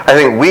is I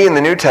think we in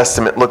the New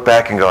Testament look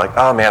back and go like,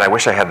 oh man, I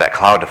wish I had that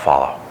cloud to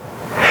follow.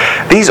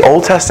 These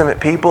Old Testament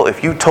people,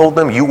 if you told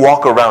them you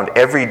walk around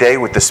every day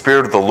with the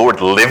Spirit of the Lord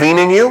living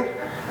in you,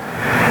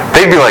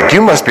 they'd be like,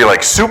 you must be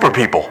like super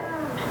people.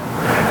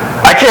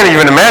 I can't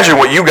even imagine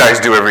what you guys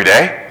do every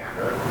day.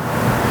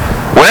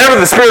 Whenever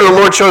the Spirit of the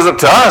Lord shows up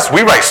to us,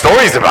 we write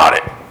stories about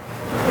it.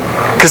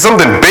 Because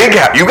something big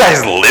happened. You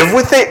guys live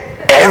with it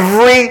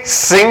every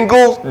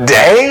single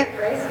day?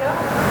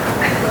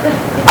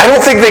 I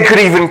don't think they could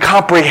even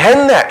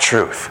comprehend that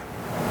truth.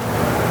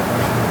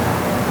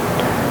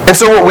 And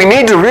so what we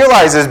need to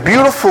realize, as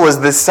beautiful as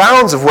this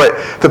sounds of what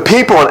the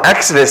people in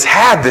Exodus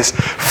had, this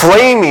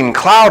flaming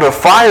cloud of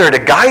fire to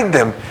guide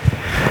them,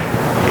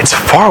 it's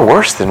far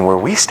worse than where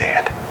we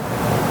stand.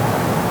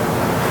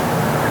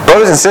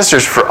 Brothers and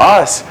sisters, for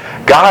us,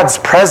 God's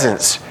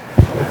presence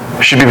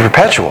should be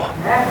perpetual.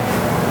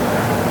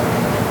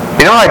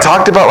 You know how I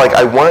talked about, like,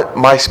 I want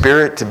my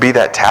spirit to be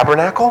that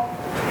tabernacle?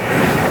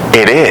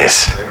 It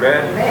is.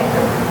 Amen.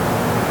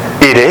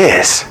 It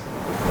is.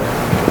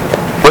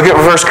 Look at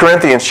 1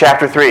 Corinthians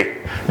chapter 3.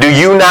 Do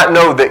you not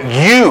know that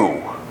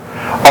you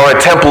are a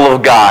temple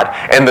of God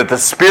and that the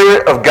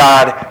Spirit of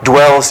God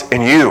dwells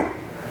in you?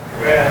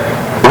 Amen.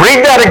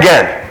 Read that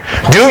again.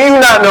 Do you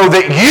not know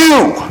that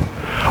you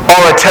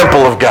are a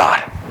temple of God?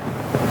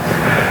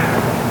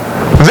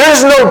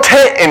 There's no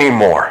tent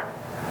anymore.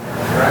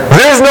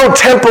 There's no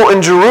temple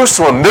in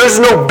Jerusalem. There's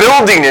no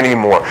building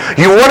anymore.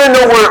 You want to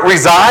know where it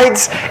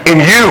resides? In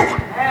you.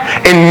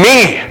 In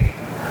me.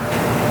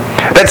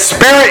 That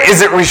Spirit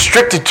isn't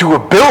restricted to a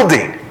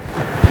building.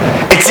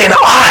 It's in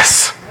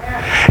us.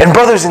 And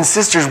brothers and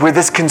sisters, where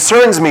this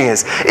concerns me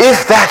is,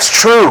 if that's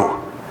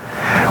true,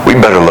 we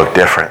better look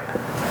different.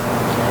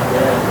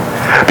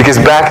 Because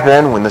back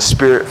then, when the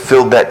Spirit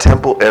filled that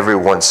temple,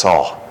 everyone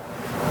saw.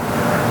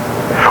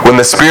 When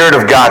the Spirit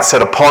of God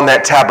sat upon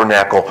that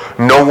tabernacle,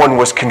 no one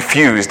was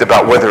confused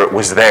about whether it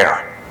was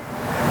there.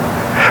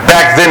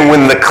 Back then,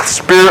 when the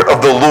Spirit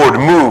of the Lord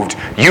moved,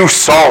 you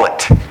saw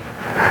it.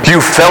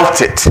 You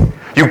felt it.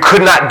 You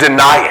could not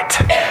deny it.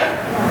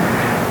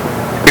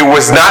 It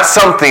was not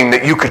something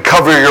that you could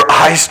cover your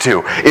eyes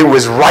to. It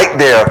was right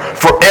there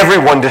for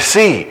everyone to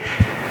see.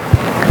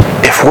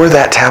 If we're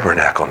that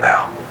tabernacle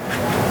now,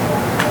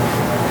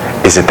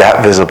 is it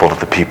that visible to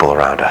the people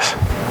around us?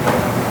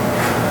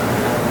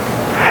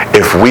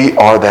 If we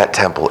are that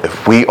temple,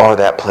 if we are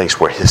that place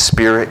where His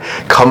Spirit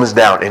comes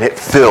down and it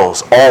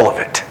fills all of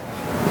it,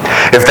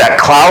 if that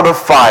cloud of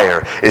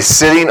fire is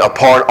sitting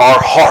upon our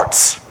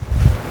hearts,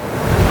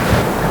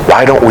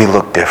 why don't we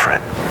look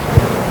different?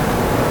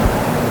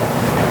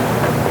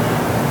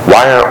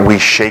 Why aren't we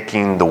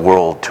shaking the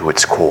world to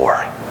its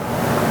core?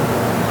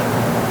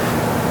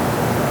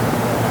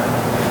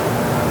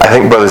 I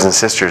think, brothers and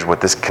sisters,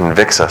 what this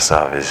convicts us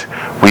of is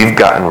we've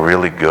gotten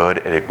really good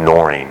at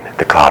ignoring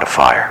the cloud of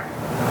fire.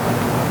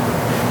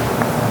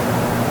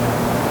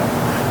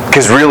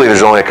 Because really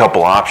there's only a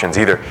couple options.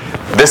 Either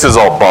this is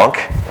all bunk,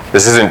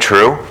 this isn't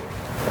true,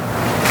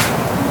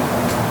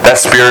 that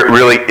Spirit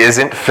really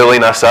isn't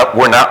filling us up,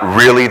 we're not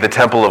really the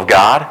temple of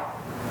God.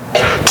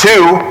 2,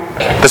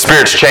 the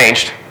Spirit's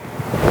changed.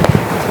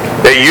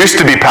 It used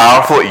to be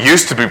powerful, it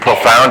used to be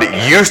profound,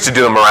 it used to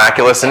do the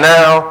miraculous, and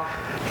now,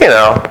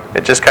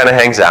 it just kind of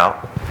hangs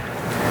out.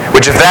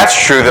 Which, if that's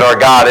true, that our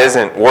God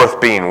isn't worth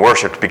being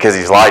worshipped because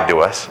He's lied to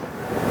us.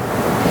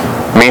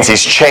 It means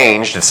He's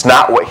changed. It's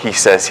not what He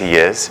says He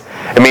is.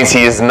 It means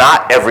He is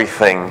not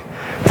everything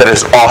that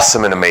is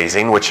awesome and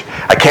amazing, which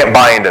I can't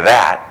buy into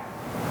that.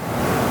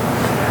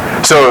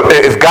 So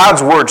if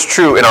God's word's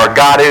true and our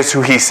God is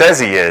who He says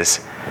He is,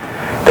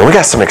 then we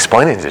got some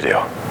explaining to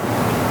do.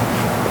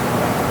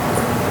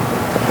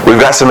 We've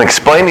got some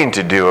explaining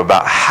to do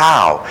about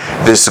how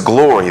this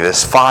glory,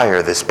 this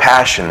fire, this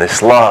passion,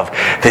 this love,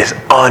 this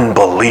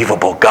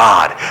unbelievable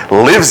God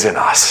lives in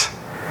us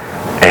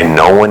and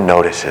no one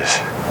notices.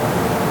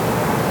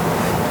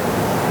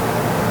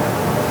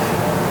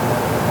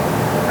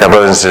 Now,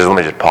 brothers and sisters, let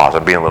me just pause.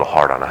 I'm being a little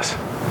hard on us.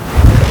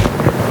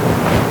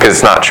 Because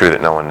it's not true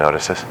that no one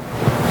notices.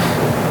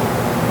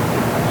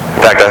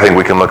 In fact, I think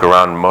we can look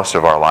around most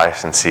of our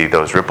lives and see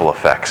those ripple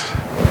effects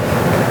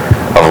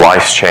of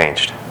life's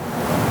changed.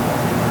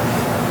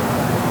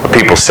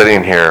 People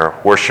sitting here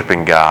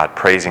worshiping God,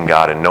 praising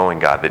God, and knowing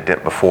God that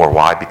didn't before.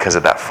 Why? Because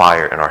of that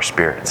fire in our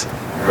spirits.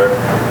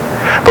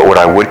 But what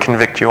I would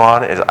convict you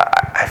on is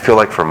I feel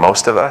like for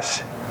most of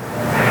us,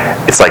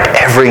 it's like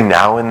every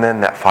now and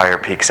then that fire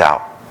peaks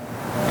out.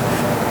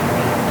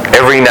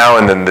 Every now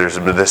and then there's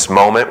this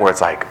moment where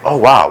it's like, oh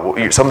wow,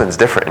 something's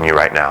different in you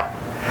right now.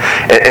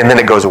 And then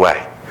it goes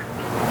away.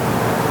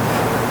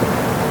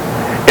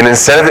 And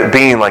instead of it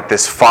being like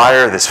this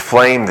fire, this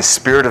flame, the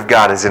Spirit of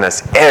God is in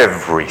us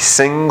every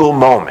single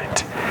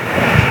moment.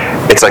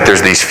 It's like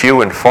there's these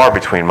few and far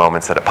between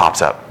moments that it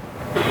pops up.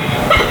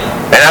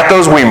 And at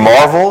those we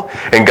marvel,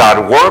 and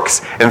God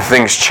works, and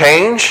things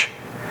change.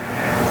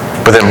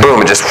 But then boom,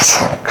 it just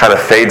kind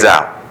of fades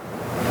out.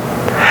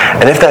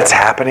 And if that's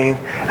happening,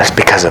 that's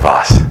because of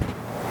us.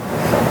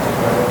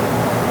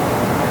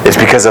 It's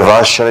because of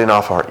us shutting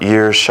off our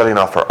ears, shutting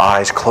off our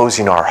eyes,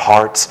 closing our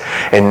hearts,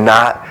 and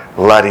not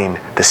letting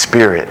the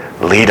Spirit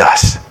lead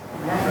us.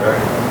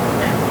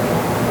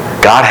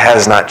 God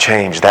has not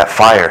changed. That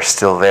fire is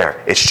still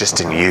there. It's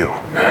just in you.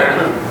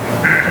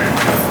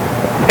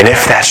 And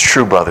if that's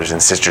true, brothers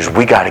and sisters,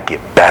 we got to get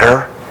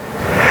better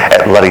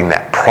at letting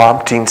that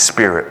prompting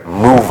Spirit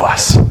move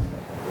us.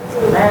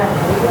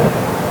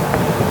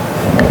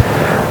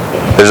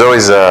 There's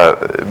always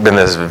been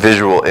this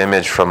visual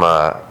image from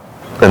a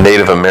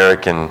Native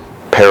American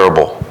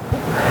parable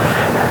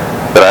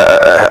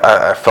that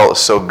I felt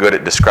so good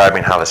at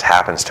describing how this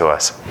happens to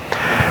us.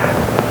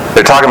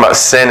 They're talking about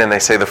sin, and they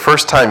say the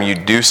first time you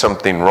do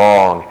something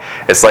wrong,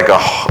 it's like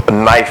a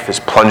knife is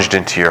plunged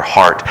into your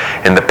heart,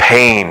 and the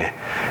pain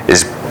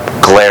is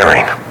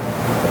glaring.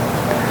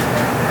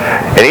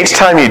 And each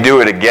time you do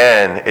it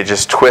again, it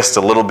just twists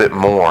a little bit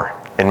more.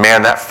 And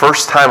man, that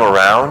first time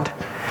around,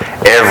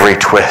 every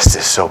twist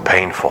is so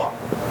painful.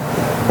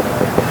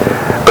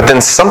 But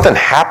then something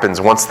happens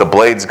once the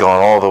blade's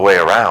gone all the way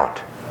around.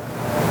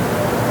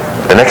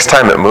 The next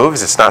time it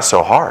moves, it's not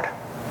so hard.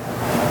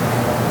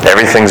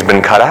 Everything's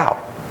been cut out.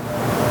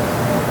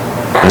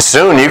 And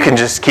soon you can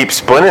just keep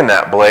splinting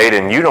that blade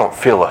and you don't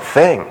feel a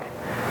thing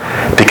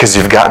because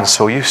you've gotten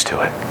so used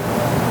to it.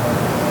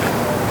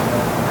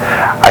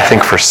 I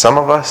think for some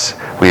of us,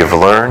 we have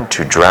learned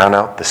to drown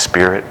out the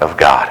Spirit of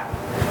God.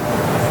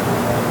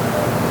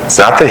 It's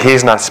not that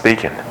He's not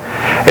speaking.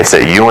 It's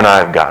that you and I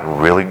have gotten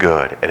really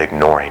good at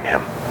ignoring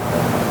Him.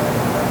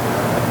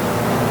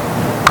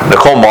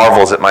 Nicole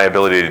marvels at my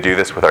ability to do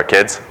this with our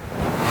kids.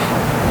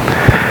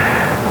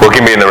 We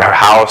can be in their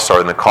house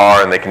or in the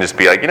car and they can just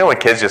be like, you know when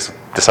kids just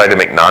decide to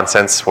make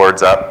nonsense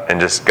words up and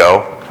just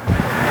go?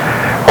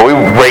 Well, we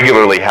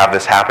regularly have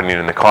this happening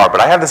in the car,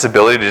 but I have this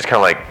ability to just kind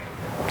of like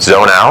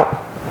zone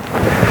out.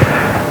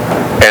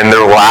 And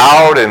they're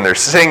loud and they're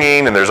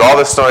singing and there's all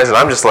this noise and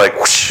I'm just like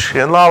whoosh,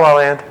 in La La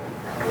Land.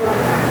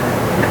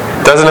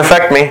 Doesn't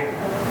affect me.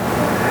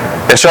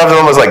 And she'll have to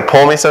almost like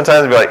pull me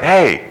sometimes and be like,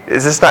 hey,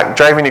 is this not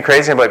driving you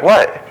crazy? I'm like,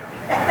 what?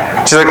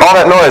 She's like, all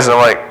that noise. And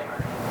I'm like,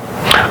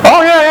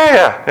 oh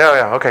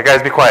yeah. Okay,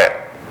 guys, be quiet.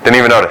 Didn't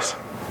even notice.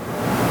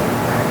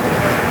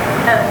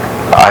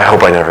 I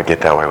hope I never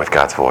get that way with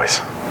God's voice.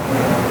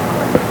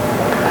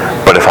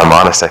 But if I'm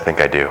honest, I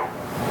think I do.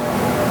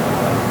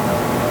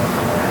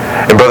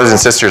 And brothers and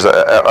sisters,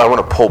 I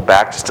want to pull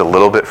back just a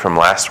little bit from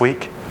last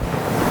week.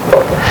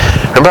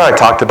 Remember how I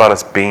talked about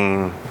us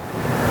being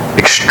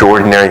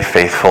extraordinary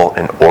faithful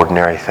in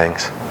ordinary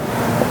things?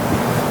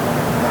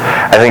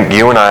 I think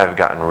you and I have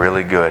gotten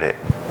really good at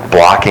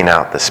blocking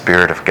out the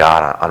Spirit of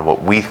God on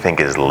what we think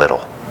is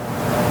little.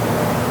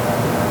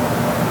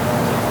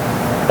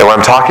 And what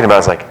I'm talking about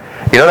is like,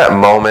 you know that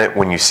moment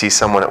when you see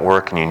someone at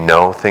work and you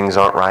know things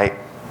aren't right?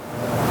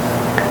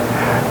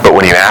 But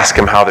when you ask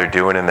them how they're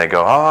doing and they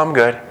go, oh, I'm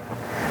good.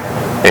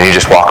 And you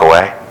just walk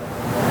away.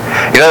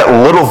 You know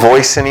that little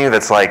voice in you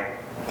that's like,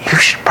 you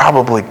should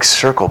probably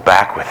circle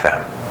back with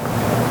them.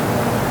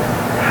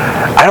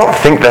 I don't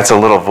think that's a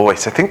little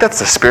voice. I think that's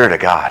the Spirit of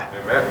God.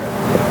 Amen.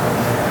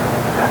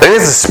 I think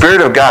it's the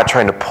Spirit of God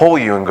trying to pull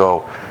you and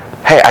go,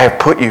 hey, I have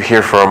put you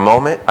here for a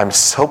moment. I'm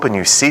just hoping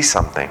you see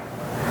something.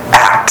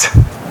 Act.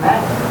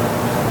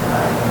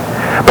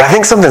 But I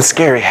think something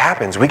scary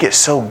happens. We get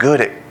so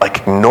good at like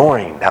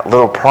ignoring that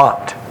little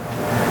prompt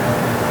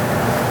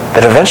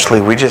that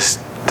eventually we just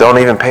don't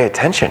even pay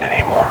attention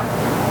anymore.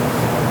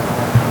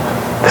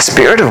 The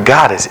Spirit of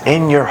God is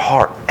in your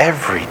heart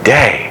every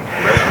day,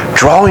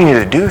 drawing you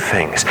to do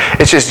things.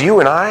 It's just you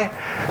and I,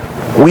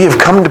 we have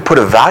come to put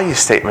a value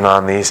statement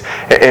on these,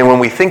 and when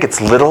we think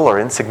it's little or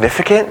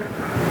insignificant,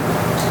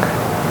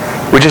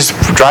 we just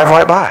drive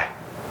right by.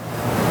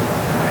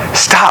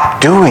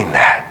 Stop doing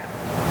that.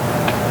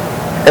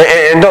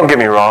 And don't get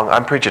me wrong,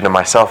 I'm preaching to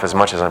myself as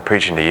much as I'm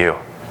preaching to you.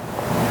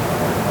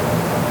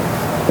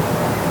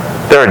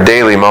 There are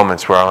daily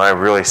moments where I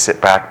really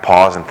sit back,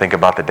 pause, and think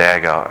about the day. I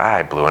go,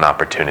 I blew an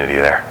opportunity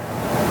there.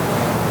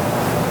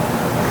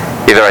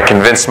 Either I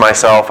convinced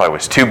myself I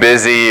was too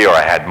busy, or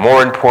I had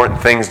more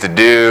important things to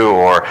do,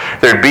 or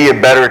there'd be a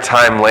better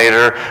time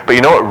later. But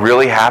you know what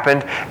really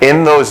happened?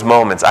 In those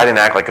moments, I didn't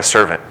act like a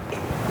servant.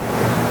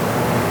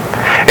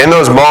 In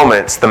those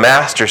moments, the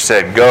master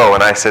said, go,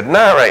 and I said,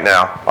 not right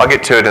now. I'll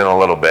get to it in a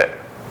little bit.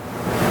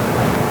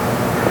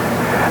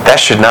 That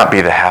should not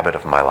be the habit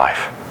of my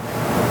life.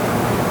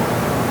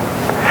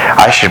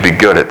 I should be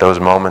good at those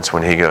moments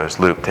when he goes,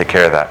 Luke, take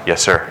care of that.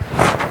 Yes, sir.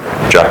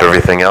 Drop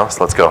everything else.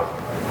 Let's go.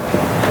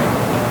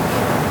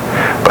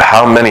 But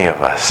how many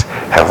of us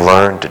have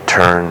learned to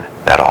turn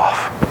that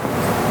off?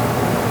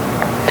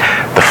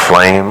 The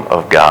flame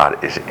of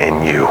God is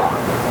in you.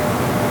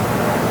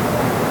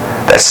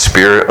 That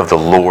Spirit of the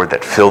Lord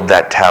that filled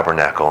that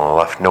tabernacle and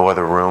left no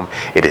other room,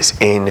 it is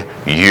in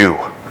you.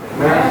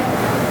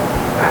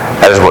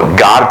 That is what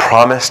God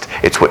promised.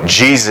 It's what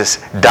Jesus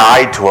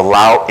died to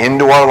allow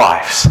into our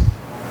lives.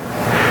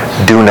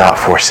 Do not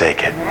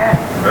forsake it.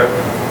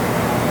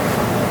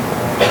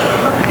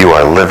 You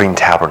are living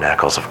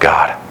tabernacles of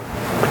God.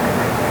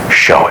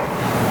 Show it.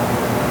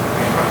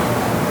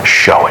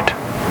 Show it.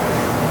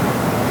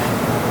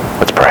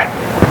 Let's pray.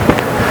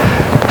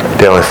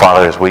 Dear Heavenly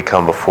Father, as we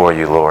come before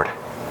you, Lord,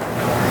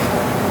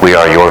 we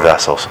are your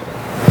vessels.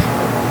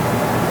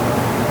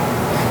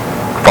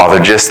 Father,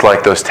 just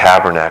like that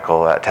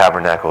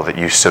tabernacle that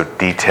you so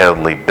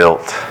detailedly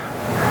built,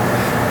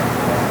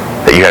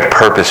 that you had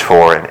purpose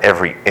for in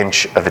every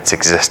inch of its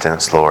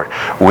existence, Lord,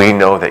 we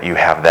know that you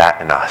have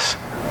that in us.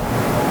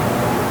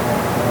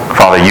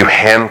 Father, you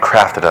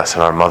handcrafted us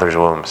in our mother's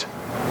wombs.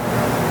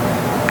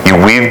 You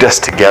weaved us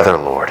together,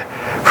 Lord,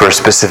 for a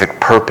specific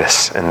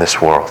purpose in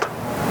this world.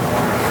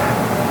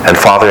 And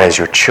Father, as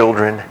your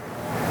children,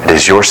 it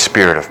is your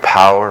spirit of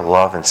power,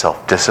 love, and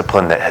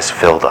self-discipline that has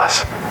filled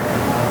us.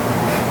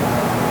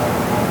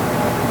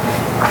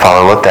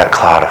 Father, let that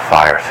cloud of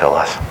fire fill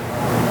us.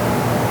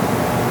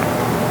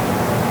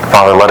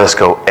 Father, let us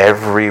go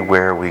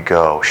everywhere we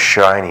go,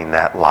 shining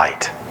that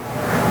light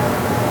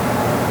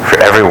for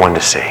everyone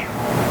to see.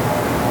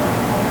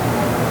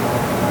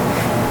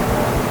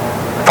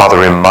 Father,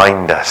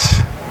 remind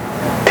us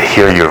to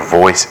hear your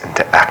voice and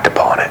to act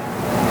upon it.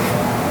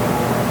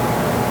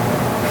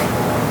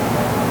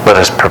 Let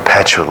us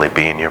perpetually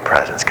be in your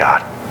presence,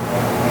 God.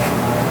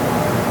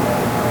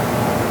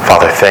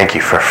 Father, thank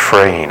you for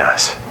freeing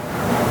us,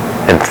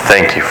 and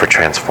thank you for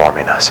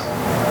transforming us.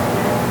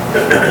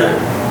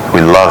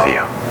 We love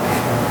you,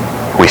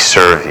 we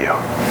serve you,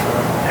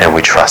 and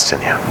we trust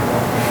in you.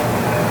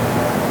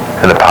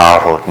 In the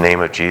powerful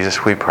name of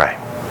Jesus we pray.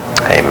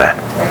 Amen.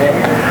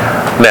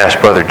 I'm going to ask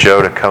Brother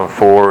Joe to come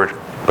forward.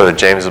 Brother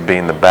James will be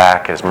in the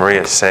back as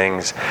Maria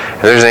sings.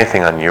 If there's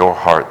anything on your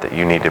heart that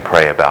you need to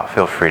pray about,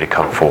 feel free to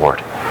come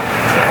forward.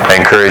 I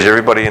encourage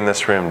everybody in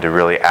this room to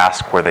really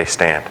ask where they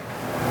stand.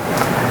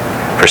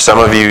 For some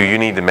of you, you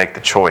need to make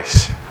the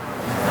choice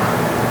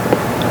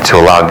to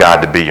allow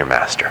God to be your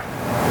master.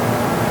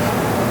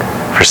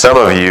 For some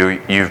of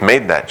you, you've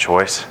made that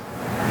choice,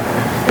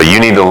 but you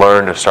need to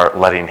learn to start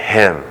letting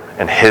Him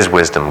and His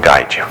wisdom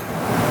guide you.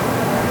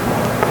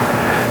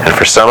 And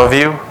for some of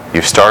you,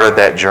 you've started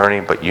that journey,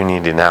 but you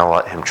need to now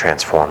let Him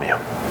transform you.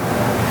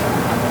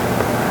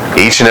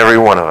 Each and every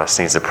one of us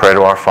needs to pray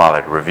to our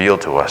Father to reveal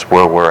to us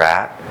where we're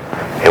at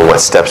and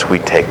what steps we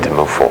take to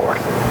move forward.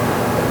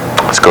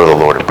 Let's go to the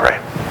Lord and pray.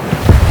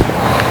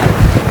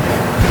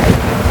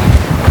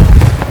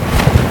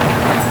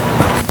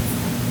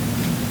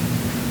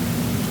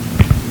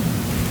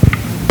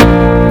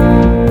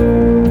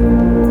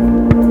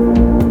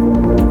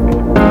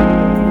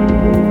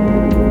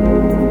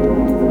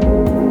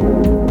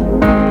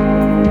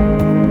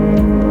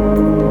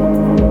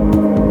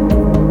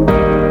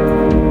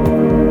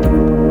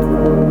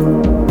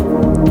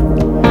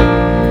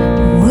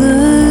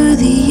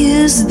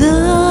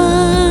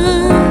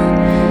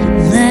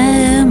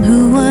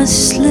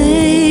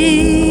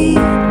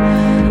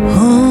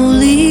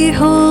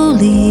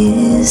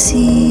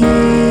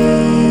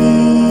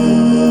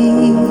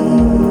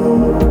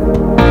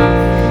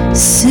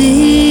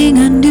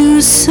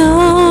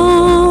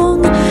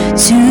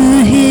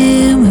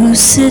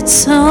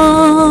 Sits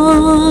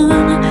on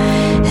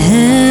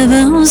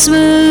heaven's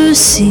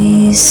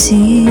mercy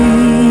seat.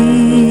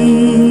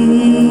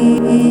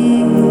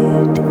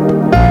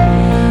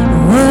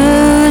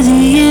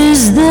 Worthy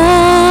is the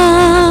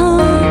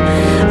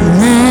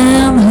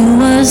Lamb who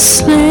was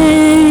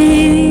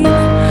slain.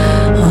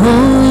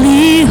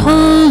 Holy,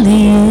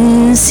 holy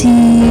is He.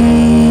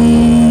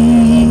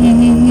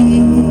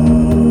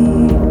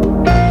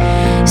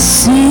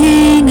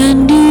 Sing a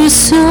new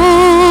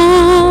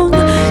song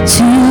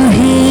to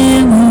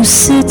Him who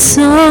sits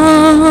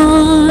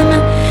on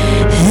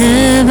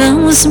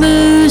heaven's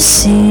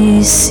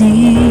mercy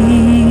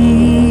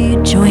seat.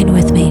 Join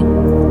with me.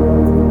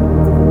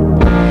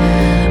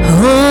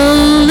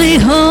 Holy,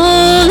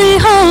 holy,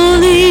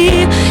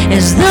 holy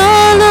is the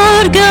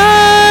Lord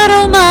God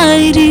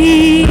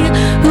Almighty,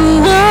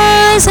 who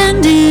was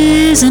and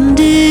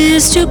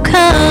is to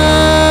come.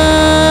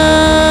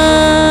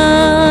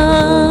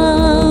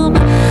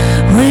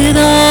 With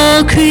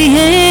all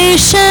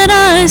creation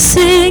I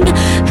sing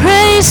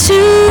praise to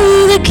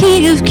the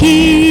King of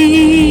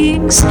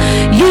Kings.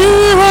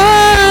 You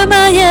are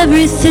my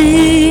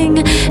everything,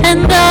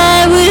 and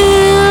I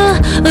will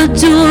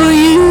adore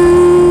you.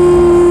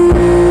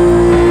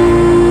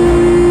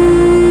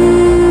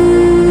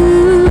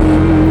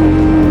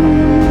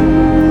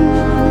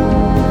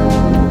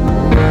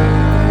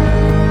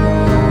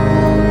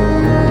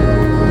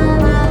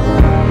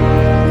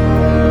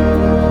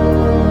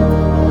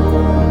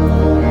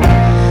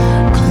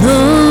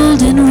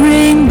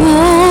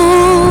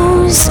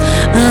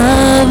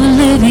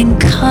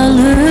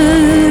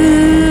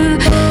 color,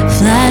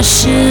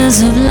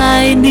 flashes of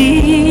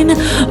lightning,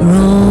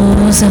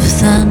 rolls of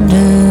thunder.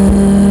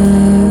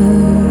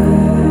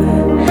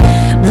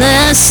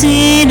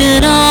 Blessing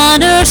and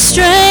honor,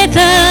 strength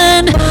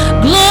and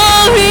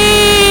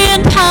glory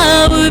and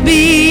power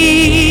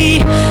be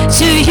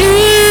to you,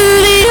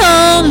 the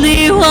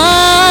only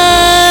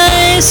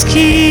wise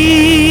King.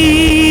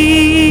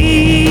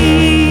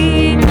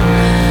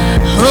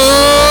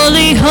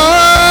 Holy,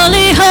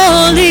 holy,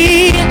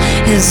 holy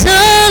is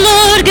the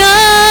Lord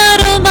God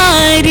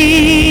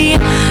Almighty,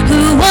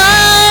 who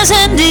was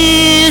and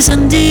is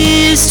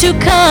to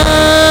come.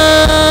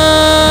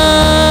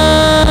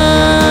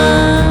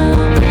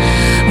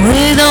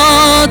 With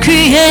all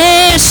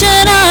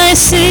creation I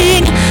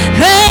sing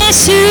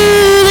praise to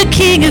the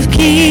King of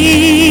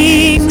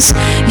Kings.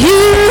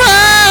 You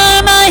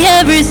are my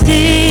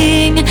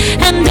everything,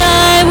 and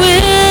I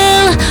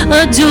will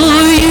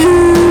adore you.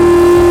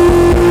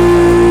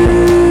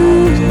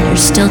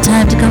 There's still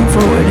time to come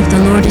forward. If the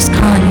Lord is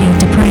calling you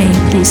to pray,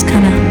 please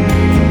come out.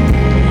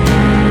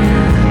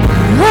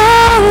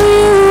 Oh,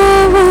 you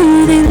are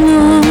worthy,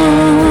 Lord.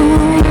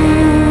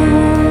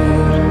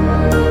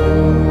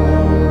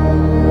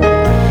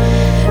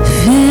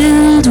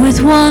 Filled with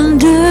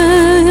wonder,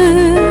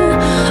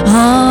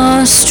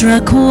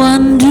 awestruck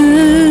wonder,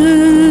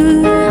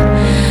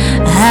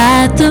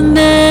 at the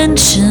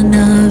mention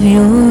of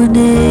your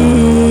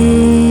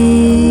name.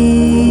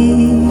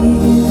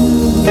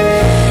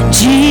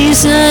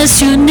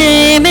 Jesus, your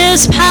name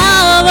is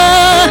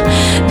power,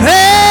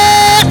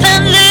 breath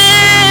and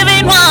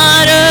living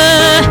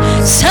water,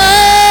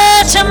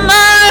 such a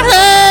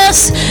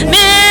marvelous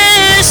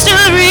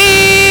mystery.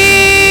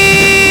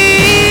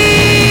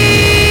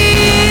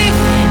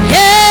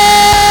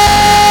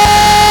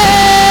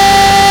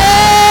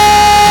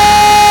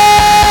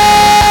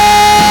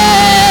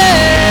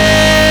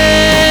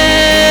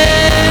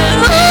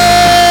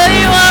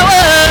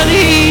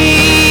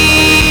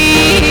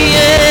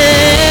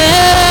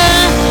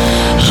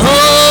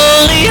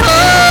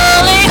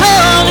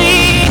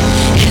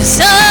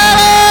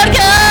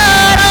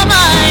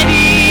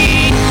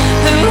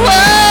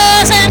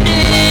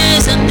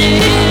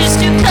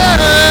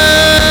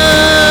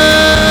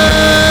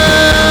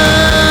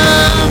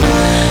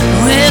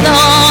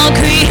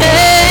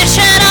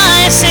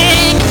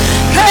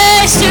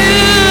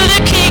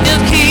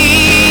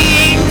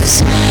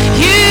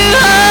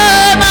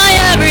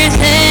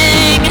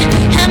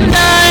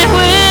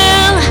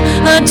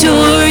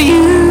 Adore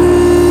you.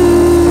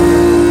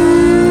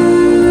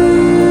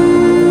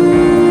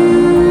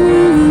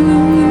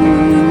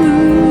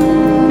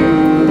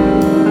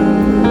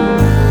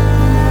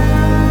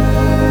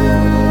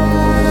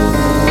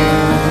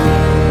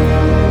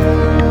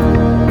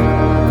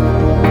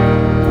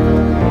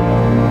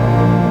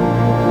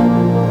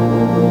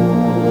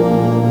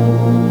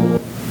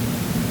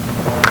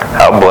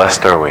 How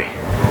blessed are we?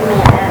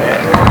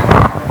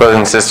 Brothers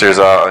and sisters,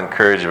 I'll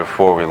encourage you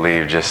before we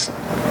leave,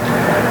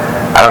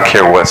 I don't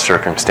care what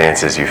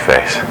circumstances you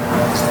face.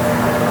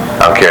 I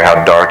don't care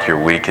how dark your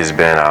week has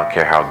been. I don't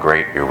care how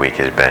great your week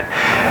has been.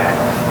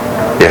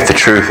 If the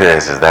truth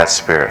is that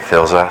Spirit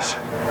fills us,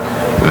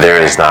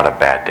 there is not a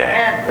bad day.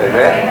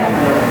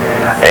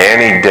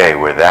 Any day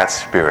where that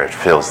Spirit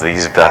fills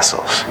these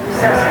vessels,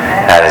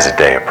 that is a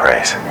day of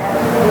praise.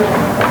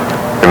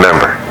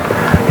 Remember,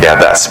 you have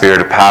that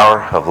spirit of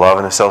power, of love,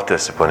 and of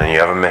self-discipline, and you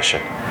have a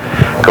mission.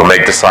 Go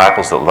make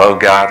disciples that love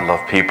God,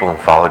 love people, and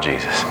follow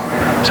Jesus.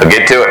 So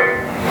get to it.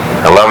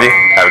 I love you.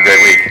 Have a great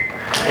week.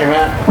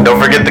 Amen. Don't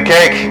forget the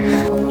cake.